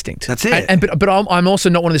my instinct. That's it. But I'm also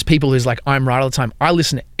not one of those people who's like, I'm right all the time. I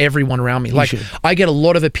listen to everyone around me. Like I get a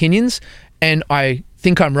lot of opinions, and I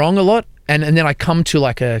think I'm wrong a lot. And then I come to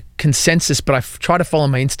like a consensus, but I try to follow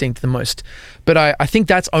my instinct the most. But I think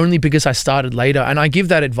that's only because I started later. And I give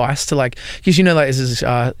that advice to because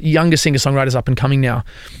there's younger singer-songwriters up and coming now.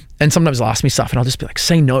 And sometimes they'll ask me stuff and I'll just be like,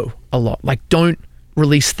 say no a lot. Like, don't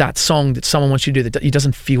release that song that someone wants you to do that it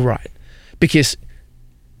doesn't feel right. Because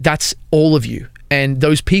that's all of you. And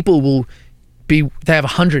those people they have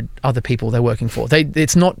 100 other people they're working for.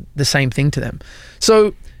 It's not the same thing to them.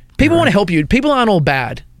 So people want to help you. People aren't all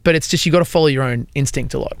bad. But it's just, you got to follow your own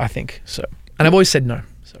instinct a lot, I think. So, and I've always said no.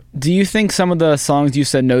 So, do you think some of the songs you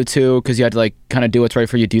said no to because you had to kind of do what's right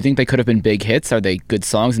for you? Do you think they could have been big hits? Are they good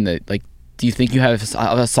songs? And do you think you have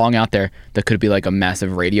a song out there that could be like a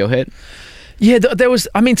massive radio hit? Yeah, there was.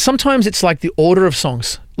 I mean, sometimes it's like the order of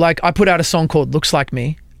songs. Like I put out a song called "Looks Like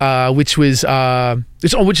Me," which is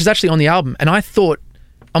actually on the album, and I thought,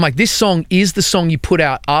 I'm like, this song is the song you put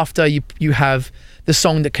out after you have the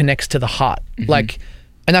song that connects to the heart,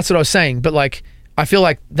 And that's what I was saying. But I feel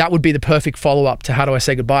like that would be the perfect follow-up to How Do I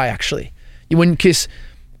Say Goodbye, actually. Because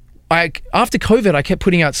after COVID, I kept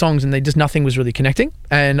putting out songs and nothing was really connecting.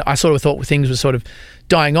 And I sort of thought things were sort of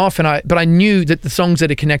dying off. But I knew that the songs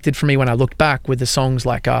that had connected for me when I looked back were the songs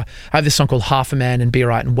I have this song called Half a Man and Be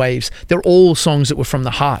Right and Waves. They're all songs that were from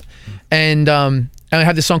the heart. And and I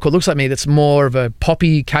have this song called Looks Like Me that's more of a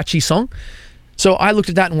poppy, catchy song. So I looked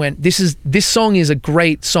at that and went, this song is a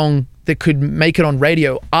great song that could make it on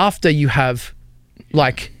radio after you have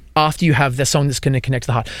the song that's going to connect to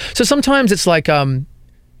the heart. So sometimes it's like,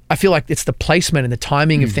 I feel like it's the placement and the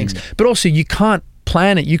timing of things, but also you can't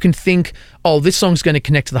plan it. You can think, oh, this song's going to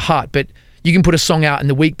connect to the heart, but you can put a song out in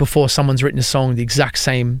the week before someone's written a song the exact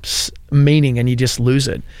same meaning and you just lose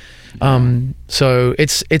it. So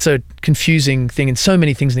it's a confusing thing, and so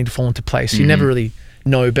many things need to fall into place. You never really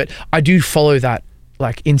know, but I do follow that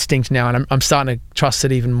like instinct now, and I'm starting to trust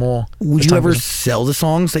it even more. Would you ever sell the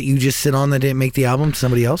songs that you just sit on that didn't make the album to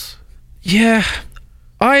somebody else? Yeah,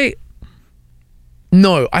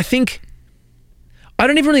 no, I think I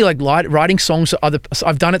don't even really like writing songs for other.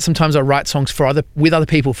 I've done it sometimes. I write songs with other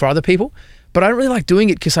people, but I don't really like doing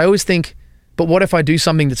it because I always think, but what if I do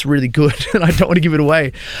something that's really good and I don't want to give it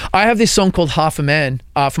away? I have this song called Half a Man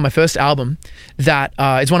from my first album that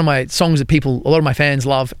is one of my songs that a lot of my fans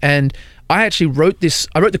love, and I actually wrote this.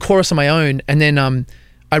 I wrote the chorus on my own, and then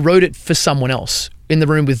I wrote it for someone else in the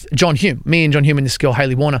room with John Hume. Me and John Hume and this girl,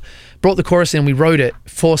 Hayley Warner, brought the chorus in and we wrote it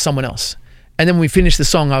for someone else. And then when we finished the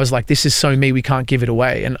song, I was like, this is so me, we can't give it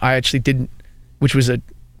away. And I actually didn't, which was at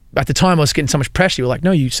the time I was getting so much pressure. You were like,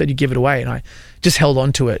 no, you said you give it away. And I just held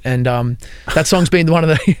on to it. And that song's been one of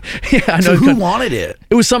the, I know. So who wanted it?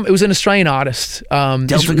 It was an Australian artist. Delta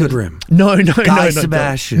Goodrem. No. Guy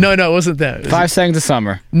Sebastian. No, it wasn't that. 5 Seconds of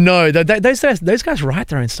Summer. No, those guys write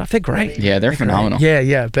their own stuff. They're great. Yeah, they're phenomenal. Great.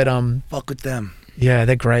 Yeah, but fuck with them. Yeah,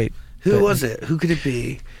 they're great. Who was it? Who could it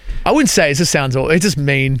be? I wouldn't say it just sounds all. It's just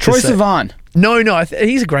mean. Troye Sivan. No,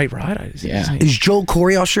 he's a great writer. Yeah. Is Joel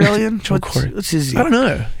Corey Australian? Joel Corey. What's his? I don't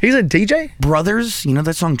know. He's a DJ. Brothers. You know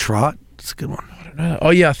that song Trot? It's a good one. I don't know. Oh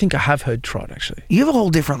yeah, I think I have heard Trot actually. You have a whole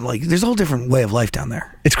different there's a whole different way of life down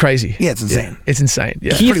there. It's crazy. Yeah, it's insane. Yeah, it's insane.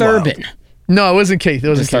 Yeah. Keith Urban. No, it wasn't Keith. It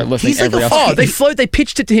wasn't Start Keith. listening He's like every They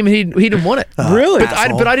pitched it to him and he didn't want it. Really?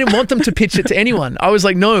 But I didn't want them to pitch it to anyone. I was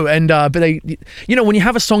like, no. And but they, when you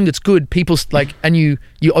have a song that's good, people's like, and you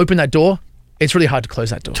open that door, it's really hard to close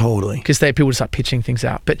that door. Totally. Because people start pitching things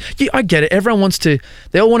out. But yeah, I get it. Everyone wants to.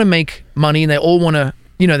 They all want to make money, and they all want to.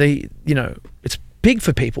 It's big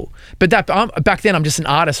for people. But back then, I'm just an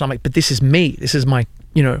artist. And I'm like, but this is me. This is my.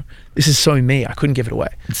 This is so me. I couldn't give it away.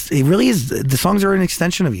 It really is. The songs are an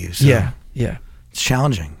extension of you. So Yeah. It's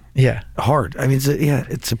challenging. Yeah. Hard. I mean,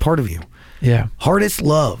 it's a part of you. Yeah. Hardest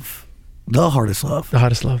love. The hardest love. The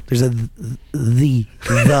hardest love. There's the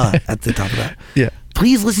at the top of that. Yeah.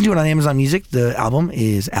 Please listen to it on Amazon Music. The album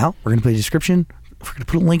is out. We're gonna put a description. We're gonna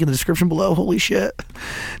put a link in the description below. Holy shit!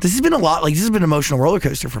 This has been a lot. This has been an emotional roller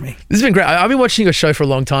coaster for me. This has been great. I've been watching your show for a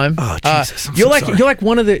long time. Oh Jesus! You're like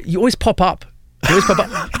one of the. You always pop up. You always pop up.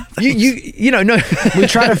 No. We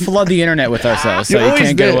try to flood the internet with ourselves, so you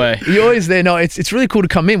can't get away. You're always there. No, it's really cool to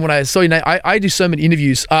come in. When I saw you, I do so many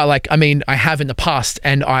interviews. I have in the past,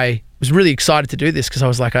 and I was really excited to do this because I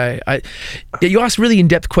was like, you ask really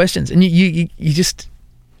in-depth questions, and you just.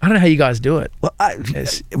 I don't know how you guys do it. Well,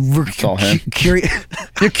 we're curious.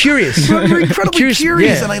 You're curious. We're incredibly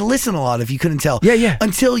curious, yeah. and I listen a lot. If you couldn't tell, yeah.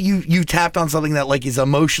 Until you tapped on something that is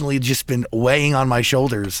emotionally just been weighing on my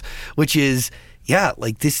shoulders, which is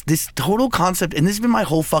this total concept, and this has been my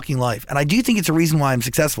whole fucking life. And I do think it's a reason why I'm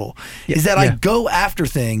successful. Is that I go after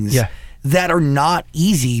things that are not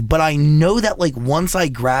easy, but I know that once I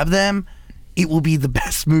grab them, it will be the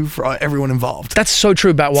best move for everyone involved. That's so true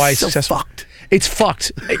about why he's successful. Fucked. It's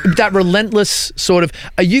fucked. That relentless sort of.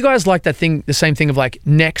 Are you guys like that thing? The same thing of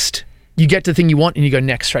next. You get to the thing you want and you go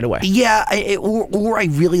next straight away. Yeah, or I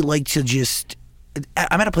really like to just.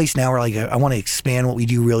 I'm at a place now where I want to expand what we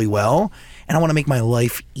do really well, and I want to make my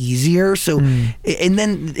life easier. So, and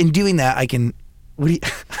then in doing that, I can. What do you?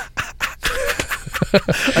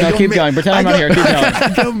 Keep going. Pretend I'm not here. Keep going.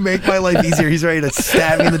 I go make my life easier. He's ready to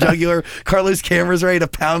stab me in the jugular. Carlos Camera's ready to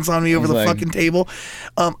pounce on me over the fucking table.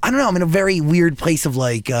 I don't know. I'm in a very weird place of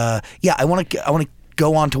I want to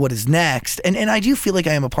go on to what is next, and I do feel like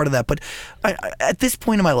I am a part of that. But at this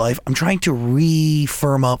point in my life, I'm trying to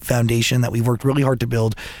re-firm up foundation that we've worked really hard to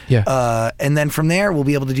build. Yeah. And then from there, we'll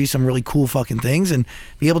be able to do some really cool fucking things and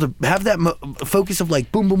be able to have that focus of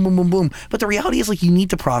boom, boom, boom, boom, boom. But the reality is you need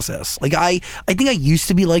to process. I think I used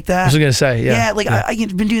to be like that. I was gonna say, yeah.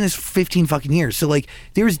 I've been doing this for 15 fucking years. So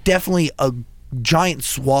there's definitely a giant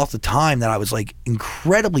swath of time that I was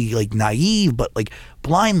incredibly naive, but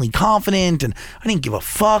blindly confident, and I didn't give a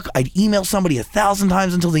fuck. I'd email somebody 1,000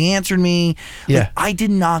 times until they answered me. Yeah. Like, I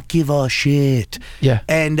did not give a shit. Yeah.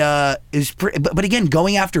 And but again,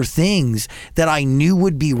 going after things that I knew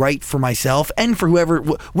would be right for myself and for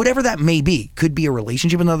whatever that may be. Could be a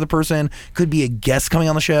relationship with another person, could be a guest coming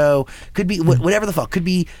on the show, could be whatever the fuck, could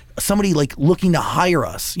be somebody like looking to hire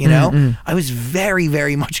us, you know? I was very,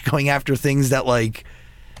 very much going after things that like,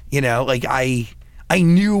 you know, like I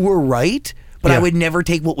knew were right, but I would never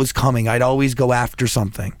take what was coming. I'd always go after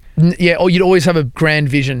something. Yeah, or you'd always have a grand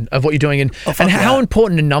vision of what you're doing. And how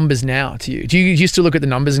important are numbers now to you? Do you still look at the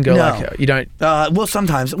numbers and go like, you don't? Well,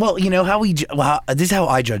 sometimes. Well, you know, this is how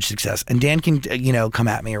I judge success. And Dan can, you know, come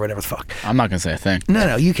at me or whatever the fuck. I'm not going to say a thing.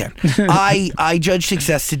 No, you can. I judge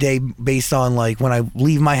success today based on like when I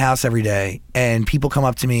leave my house every day and people come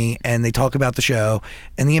up to me and they talk about the show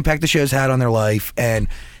and the impact the show's had on their life and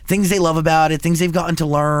things they love about it, things they've gotten to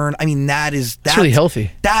learn. I mean, that's really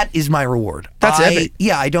healthy. That is my reward. That's epic.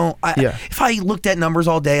 Yeah, if I looked at numbers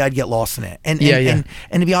all day, I'd get lost in it. And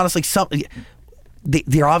to be honest, like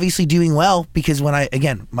they're obviously doing well because when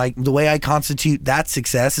the way I constitute that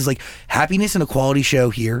success is like happiness in a quality show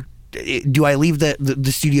here. Do I leave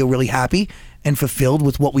the studio really happy and fulfilled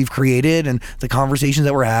with what we've created and the conversations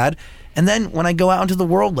that were had? And then when I go out into the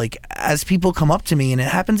world, like as people come up to me, and it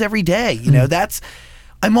happens every day, you know,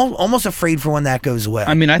 I'm almost afraid for when that goes away.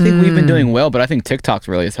 I mean, I think we've been doing well, but I think TikTok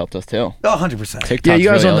really has helped us too. 100%. TikTok's you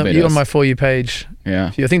guys really you on my For You page.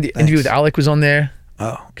 Yeah. I think the interview with Alec was on there.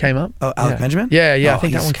 Oh. Came up. Oh, Alec Benjamin? Yeah, I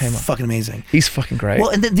think that one came up. Fucking amazing. He's fucking great. Well,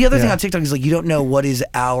 and the other thing on TikTok is like you don't know what is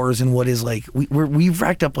ours and what is like we've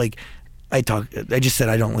racked up like I just said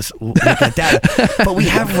I don't look at data, but we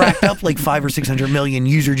have racked up like 500 or 600 million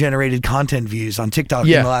user-generated content views on TikTok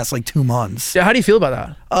in the last like 2 months. Yeah, how do you feel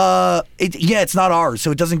about that? It's not ours,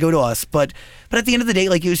 so it doesn't go to us. But at the end of the day,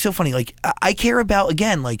 like it was so funny. Like I care about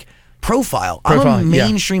again, like profile. I'm a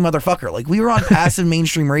mainstream motherfucker. Like we were on passive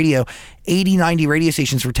mainstream radio, 80, 90 radio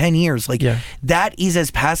stations for 10 years. Like that is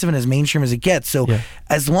as passive and as mainstream as it gets. So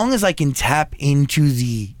as long as I can tap into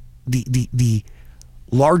the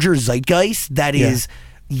larger zeitgeist that is,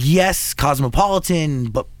 yes, cosmopolitan,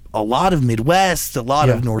 but a lot of Midwest, a lot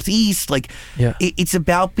of Northeast. Like, it's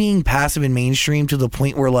about being passive and mainstream to the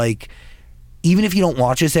point where, like, even if you don't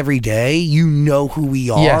watch us every day, you know who we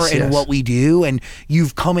are and what we do, and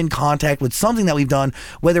you've come in contact with something that we've done,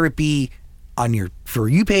 whether it be on your For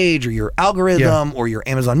You page or your algorithm or your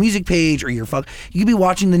Amazon Music page or you could be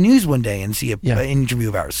watching the news one day and see an interview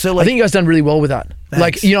of ours. So like, I think you guys done really well with that. Thanks.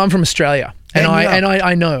 Like, you know, I'm from Australia and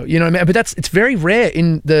I know, you know what I mean? But it's very rare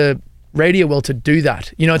in the radio world to do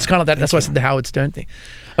that. You know, it's kind of that. That's why I said the Howard Stern thing.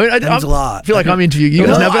 I mean, I a lot. feel like I'm interviewing you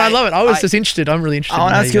guys now, but I love it. I was just interested. I'm really interested. I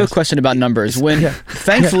want to ask you a question about numbers. When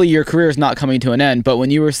thankfully your career is not coming to an end, but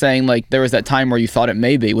when you were saying like there was that time where you thought it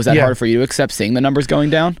may be, was that hard for you to accept seeing the numbers going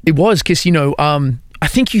down? It was because, you know, I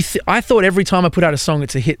think I thought every time I put out a song,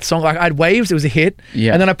 it's a hit song. Like I had Waves, it was a hit.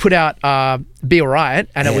 Yeah. And then I put out Be Alright,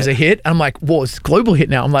 and it was a hit. And I'm like, whoa, it's a global hit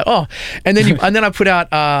now. I'm like, oh. And then and then I put out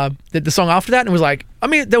the song after that, and it was like, I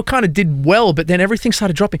mean, they kind of did well, but then everything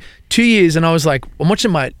started dropping. 2 years, and I was like, I'm watching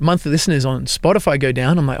my monthly listeners on Spotify go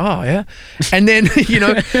down. I'm like, oh yeah. And then you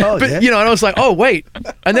know, you know, and I was like, oh wait.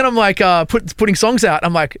 And then I'm like, putting songs out.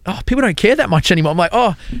 I'm like, oh, people don't care that much anymore. I'm like,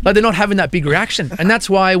 oh, like they're not having that big reaction. And that's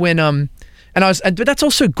why when but that's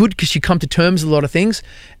also good because you come to terms with a lot of things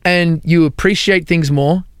and you appreciate things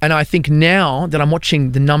more. And I think now that I'm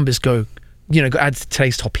watching the numbers go, you know, go add to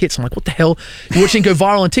today's top hits, I'm like, what the hell? You're watching it go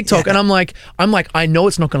viral on TikTok. And I'm like, I know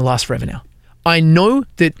it's not going to last forever now. I know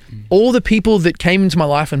that all the people that came into my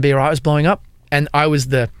life when Be Alright was blowing up and I was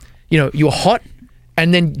you were hot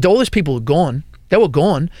and then all those people were gone. They were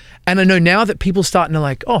gone. And I know now that people starting to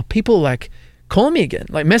like, oh, people like call me again.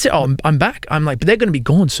 Like message, oh, I'm back. I'm like, but they're going to be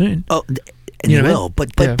gone soon. Oh, and you will,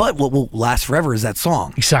 but what will last forever is that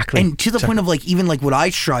song. Exactly. And to the point of like, even like what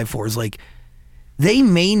I strive for is like, they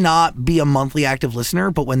may not be a monthly active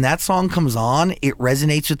listener, but when that song comes on, it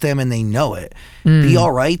resonates with them and they know it. Be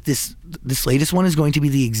Alright, this latest one is going to be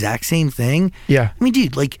the exact same thing. Yeah. I mean,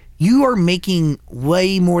 dude, like you are making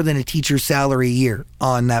way more than a teacher's salary a year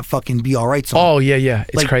on that fucking Be Alright song. Oh yeah.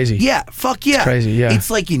 It's like, crazy. Yeah, fuck yeah. It's crazy, yeah.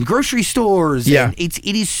 It's like in grocery stores. Yeah. And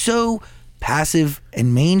it is so passive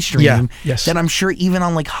and mainstream that I'm sure even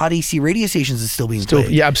on like hot AC radio stations is still being played.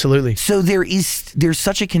 Yeah, absolutely. So there's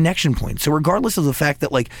such a connection point. So regardless of the fact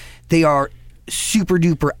that like they are super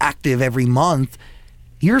duper active every month,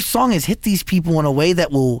 your song has hit these people in a way that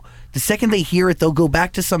will, the second they hear it, they'll go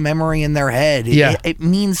back to some memory in their head. It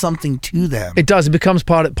means something to them. It does. It becomes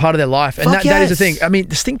part of their life. And that is the thing. I mean,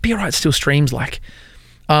 this thing Be Alright still streams like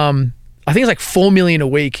I think it's like 4 million a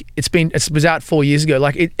week. It was out 4 years ago.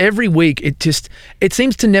 Like every week, it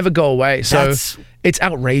seems to never go away. So it's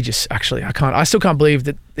outrageous. Actually, I still can't believe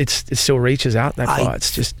that it still reaches out that far.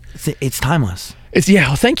 It's timeless.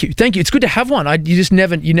 Well, thank you. It's good to have one. You just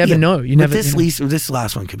never know. This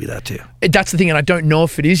last one could be that too. That's the thing, and I don't know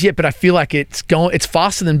if it is yet, but I feel like it's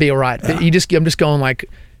faster than Be Alright. But I'm just going like,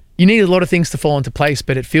 you need a lot of things to fall into place,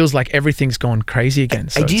 but it feels like everything's gone crazy again.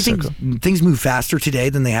 Do you think things move faster today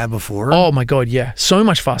than they have before? Oh my God, yeah. So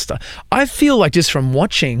much faster. I feel like just from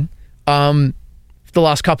watching the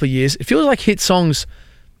last couple of years, it feels like hit songs,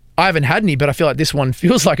 I haven't had any, but I feel like this one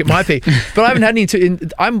feels like it might be. But I haven't had any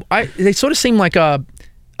they sort of seem like a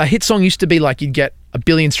hit song used to be like you'd get 1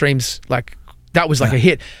 billion streams, like that was like a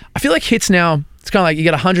hit. I feel like hits now, it's kind of like you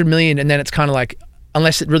get 100 million and then it's kind of like,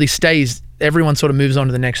 unless it really stays, everyone sort of moves on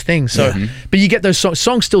to the next thing. So, but you get those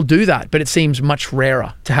songs still do that, but it seems much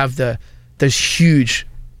rarer to have those huge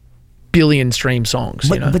billion stream songs.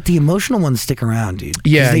 But the emotional ones stick around, dude.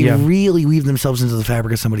 Yeah, they really weave themselves into the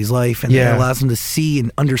fabric of somebody's life, and it allows them to see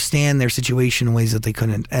and understand their situation in ways that they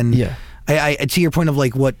couldn't. And I to your point of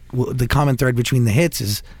like what the common thread between the hits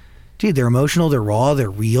is, dude, they're emotional, they're raw, they're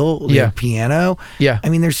real, they're piano. Yeah, I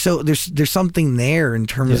mean, there's something there in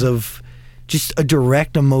terms of just a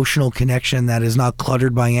direct emotional connection that is not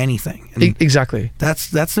cluttered by anything. And exactly. That's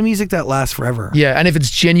the music that lasts forever. Yeah, and if it's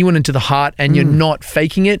genuine and to the heart and you're not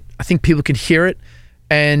faking it, I think people can hear it,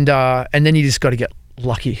 and then you just got to get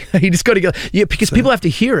lucky. You just got to go, because people have to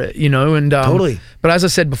hear it, and totally. But as I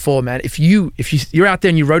said before, man, if you're out there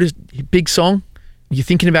and you wrote a big song, you're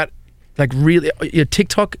thinking about like really your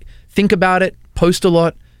TikTok, think about it, post a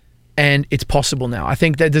lot. And it's possible now. I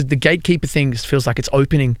think that the gatekeeper thing feels like it's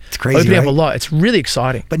opening. It's crazy, opening right? up a lot. It's really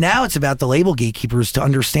exciting. But now it's about the label gatekeepers to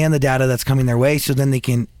understand the data that's coming their way, so then they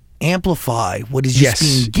can amplify what is just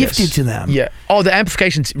being gifted to them. Yeah. Oh, the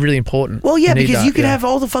amplification's really important. Well, yeah, because you could have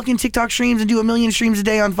all the fucking TikTok streams and do 1 million streams a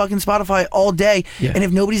day on fucking Spotify all day, and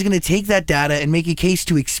if nobody's going to take that data and make a case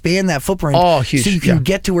to expand that footprint, huge. so you can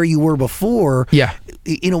get to where you were before,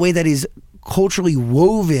 in a way that is culturally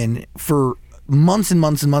woven for months and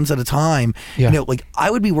months and months at a time. Like I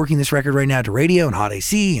would be working this record right now to radio and Hot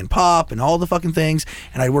AC and pop and all the fucking things,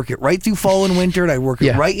 and I'd work it right through fall and winter, and I'd work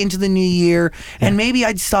it right into the new year, and maybe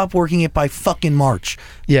I'd stop working it by fucking March,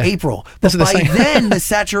 April. But by then the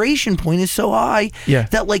saturation point is so high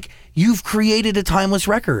that like you've created a timeless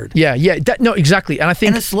record. No, exactly. And I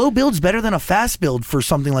think a slow build's better than a fast build for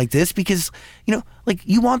something like this, because like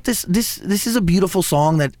you want this is a beautiful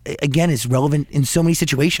song that again is relevant in so many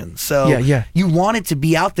situations. So you want it to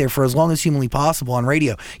be out there for as long as humanly possible on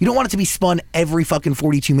radio. You don't want it to be spun every fucking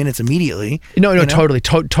 42 minutes immediately. No,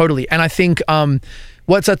 totally. And I think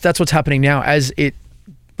that's what's happening now as it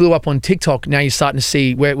blew up on TikTok. Now you're starting to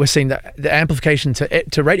see where we're seeing the amplification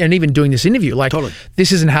to radio, and even doing this interview. Like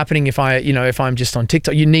this isn't happening if I'm just on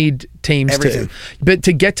TikTok. You need teams but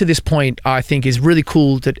to get to this point, I think is really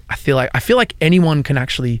cool. That I feel like anyone can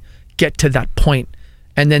actually get to that point,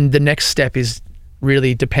 and then the next step is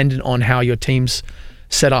really dependent on how your team's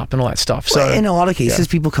set up and all that stuff. So in a lot of cases,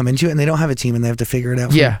 people come into it and they don't have a team and they have to figure it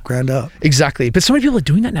out from ground up. Exactly. But so many people are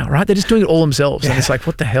doing that now, right? They're just doing it all themselves, and it's like,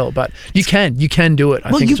 what the hell? But you can do it.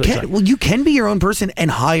 You can be your own person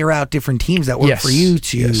and hire out different teams that work for you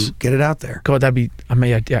to get it out there. God, that'd be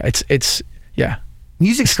it's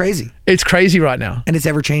music's crazy. It's crazy right now, and it's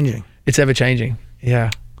ever changing.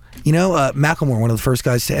 Yeah. Macklemore, one of the first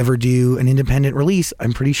guys to ever do an independent release.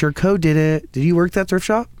 I'm pretty sure Code did it. Did you work that thrift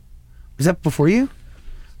shop? Was that before you?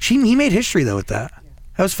 He made history though with that.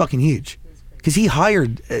 That was fucking huge, because he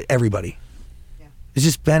hired everybody. It's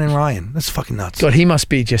just Ben and Ryan. That's fucking nuts. God, he must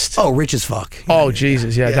be just rich as fuck.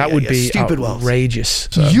 Jesus, that would be stupid outrageous.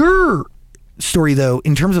 So. Your story though,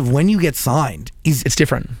 in terms of when you get signed, it's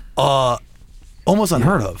different. Almost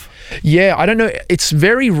unheard of. Yeah, I don't know. It's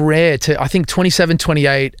very rare I think 27,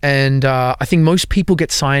 28, and I think most people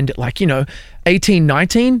get signed at like 18,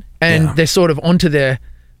 19, and they're sort of onto their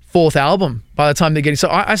fourth album by the time they're getting. So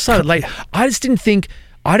I started late. I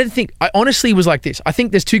honestly was like this. I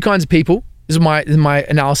think there's two kinds of people. This is my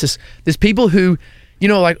analysis. There's people who,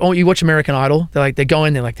 you watch American Idol. They go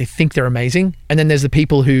in, they think they're amazing, and then there's the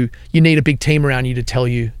people who you need a big team around you to tell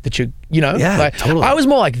you that totally. I was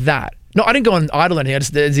more like that. No, I didn't go on Idol or anything.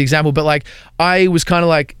 That's the example. But I was kind of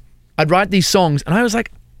like, I'd write these songs, and I was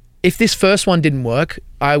like, if this first one didn't work,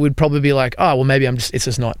 I would probably be like, oh, well, maybe it's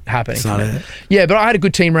just not happening. It's not it. Yeah, but I had a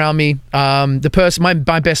good team around me. My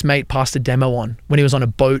best mate passed a demo on when he was on a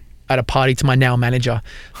boat at a party to my now manager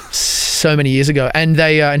so many years ago. And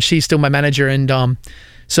and she's still my manager. And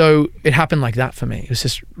so it happened like that for me. It was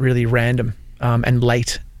just really random and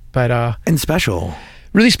late. But and special.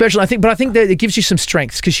 Really special. I think that it gives you some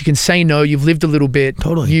strengths because you can say no. You've lived a little bit.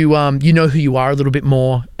 Totally. You know who you are a little bit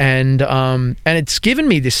more, and it's given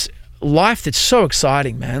me this life that's so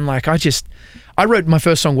exciting, man. Like I wrote my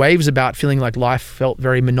first song Waves about feeling like life felt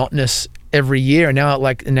very monotonous every year, and now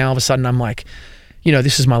all of a sudden I'm like,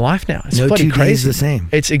 this is my life now. It's no bloody 2 crazy. days the same.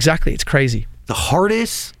 It's crazy. The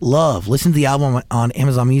Hardest Love. Listen to the album on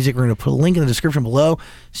Amazon Music. We're going to put a link in the description below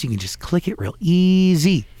so you can just click it real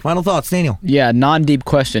easy. Final thoughts, Daniel. Yeah, non-deep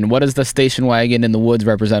question. What does the station wagon in the woods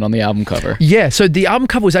represent on the album cover? Yeah, so the album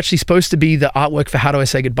cover was actually supposed to be the artwork for How Do I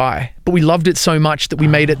Say Goodbye, but we loved it so much that we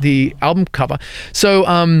made it the album cover.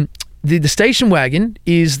 So the station wagon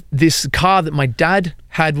is this car that my dad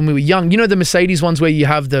had when we were young. You know the Mercedes ones where you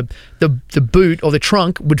have the boot or the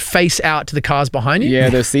trunk would face out to the cars behind you? Yeah,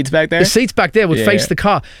 those seats back there? The seats back there would face the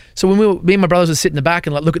car. So when me and my brothers would sit in the back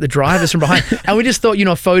and look at the drivers from behind, and we just thought,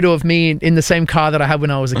 a photo of me in the same car that I had when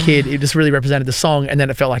I was a kid, it just really represented the song, and then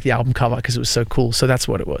it felt like the album cover because it was so cool. So that's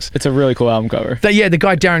what it was. It's a really cool album cover. The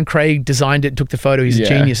guy Darren Craig designed it, took the photo. He's a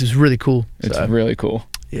genius. It's really cool. It's really cool.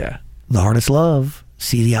 Yeah. The Hardest Love.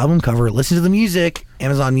 See the album cover. Listen to the music.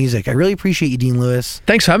 Amazon Music. I really appreciate you, Dean Lewis.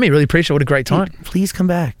 Thanks for having me. Really appreciate it. What a great time. Please come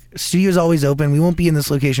back. Studio's always open. We won't be in this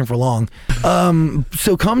location for long.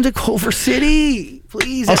 So come to Culver City,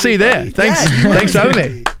 please. I'll see you there. Thanks. Thanks for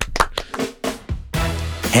having me.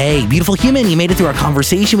 Hey, beautiful human, you made it through our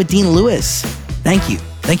conversation with Dean Lewis. Thank you.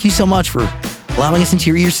 Thank you so much for allowing us into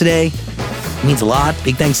your ears today. It means a lot.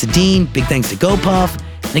 Big thanks to Dean. Big thanks to GoPuff.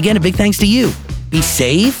 And again, a big thanks to you. Be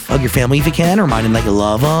safe. Hug your family if you can. Remind them that you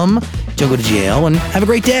love them. Don't go to jail. And have a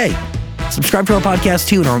great day. Subscribe to our podcast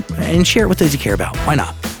too and share it with those you care about. Why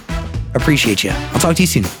not? Appreciate you. I'll talk to you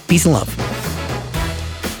soon. Peace and love.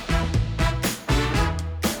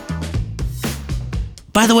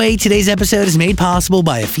 By the way, today's episode is made possible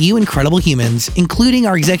by a few incredible humans, including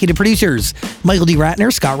our executive producers, Michael D.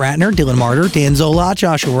 Ratner, Scott Ratner, Dylan Martyr, Dan Zola,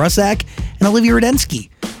 Joshua Rusak, and Olivia Rudensky.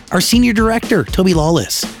 Our senior director, Toby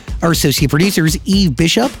Lawless. Our associate producers, Eve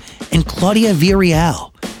Bishop and Claudia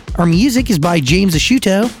Villarreal. Our music is by James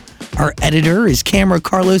Asciutto. Our editor is Camera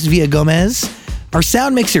Carlos Villagomez. Our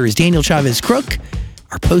sound mixer is Daniel Chavez Crook.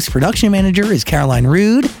 Our post-production manager is Caroline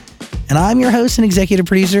Rude. And I'm your host and executive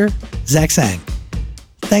producer, Zach Sang.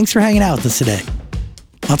 Thanks for hanging out with us today.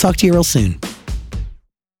 I'll talk to you real soon.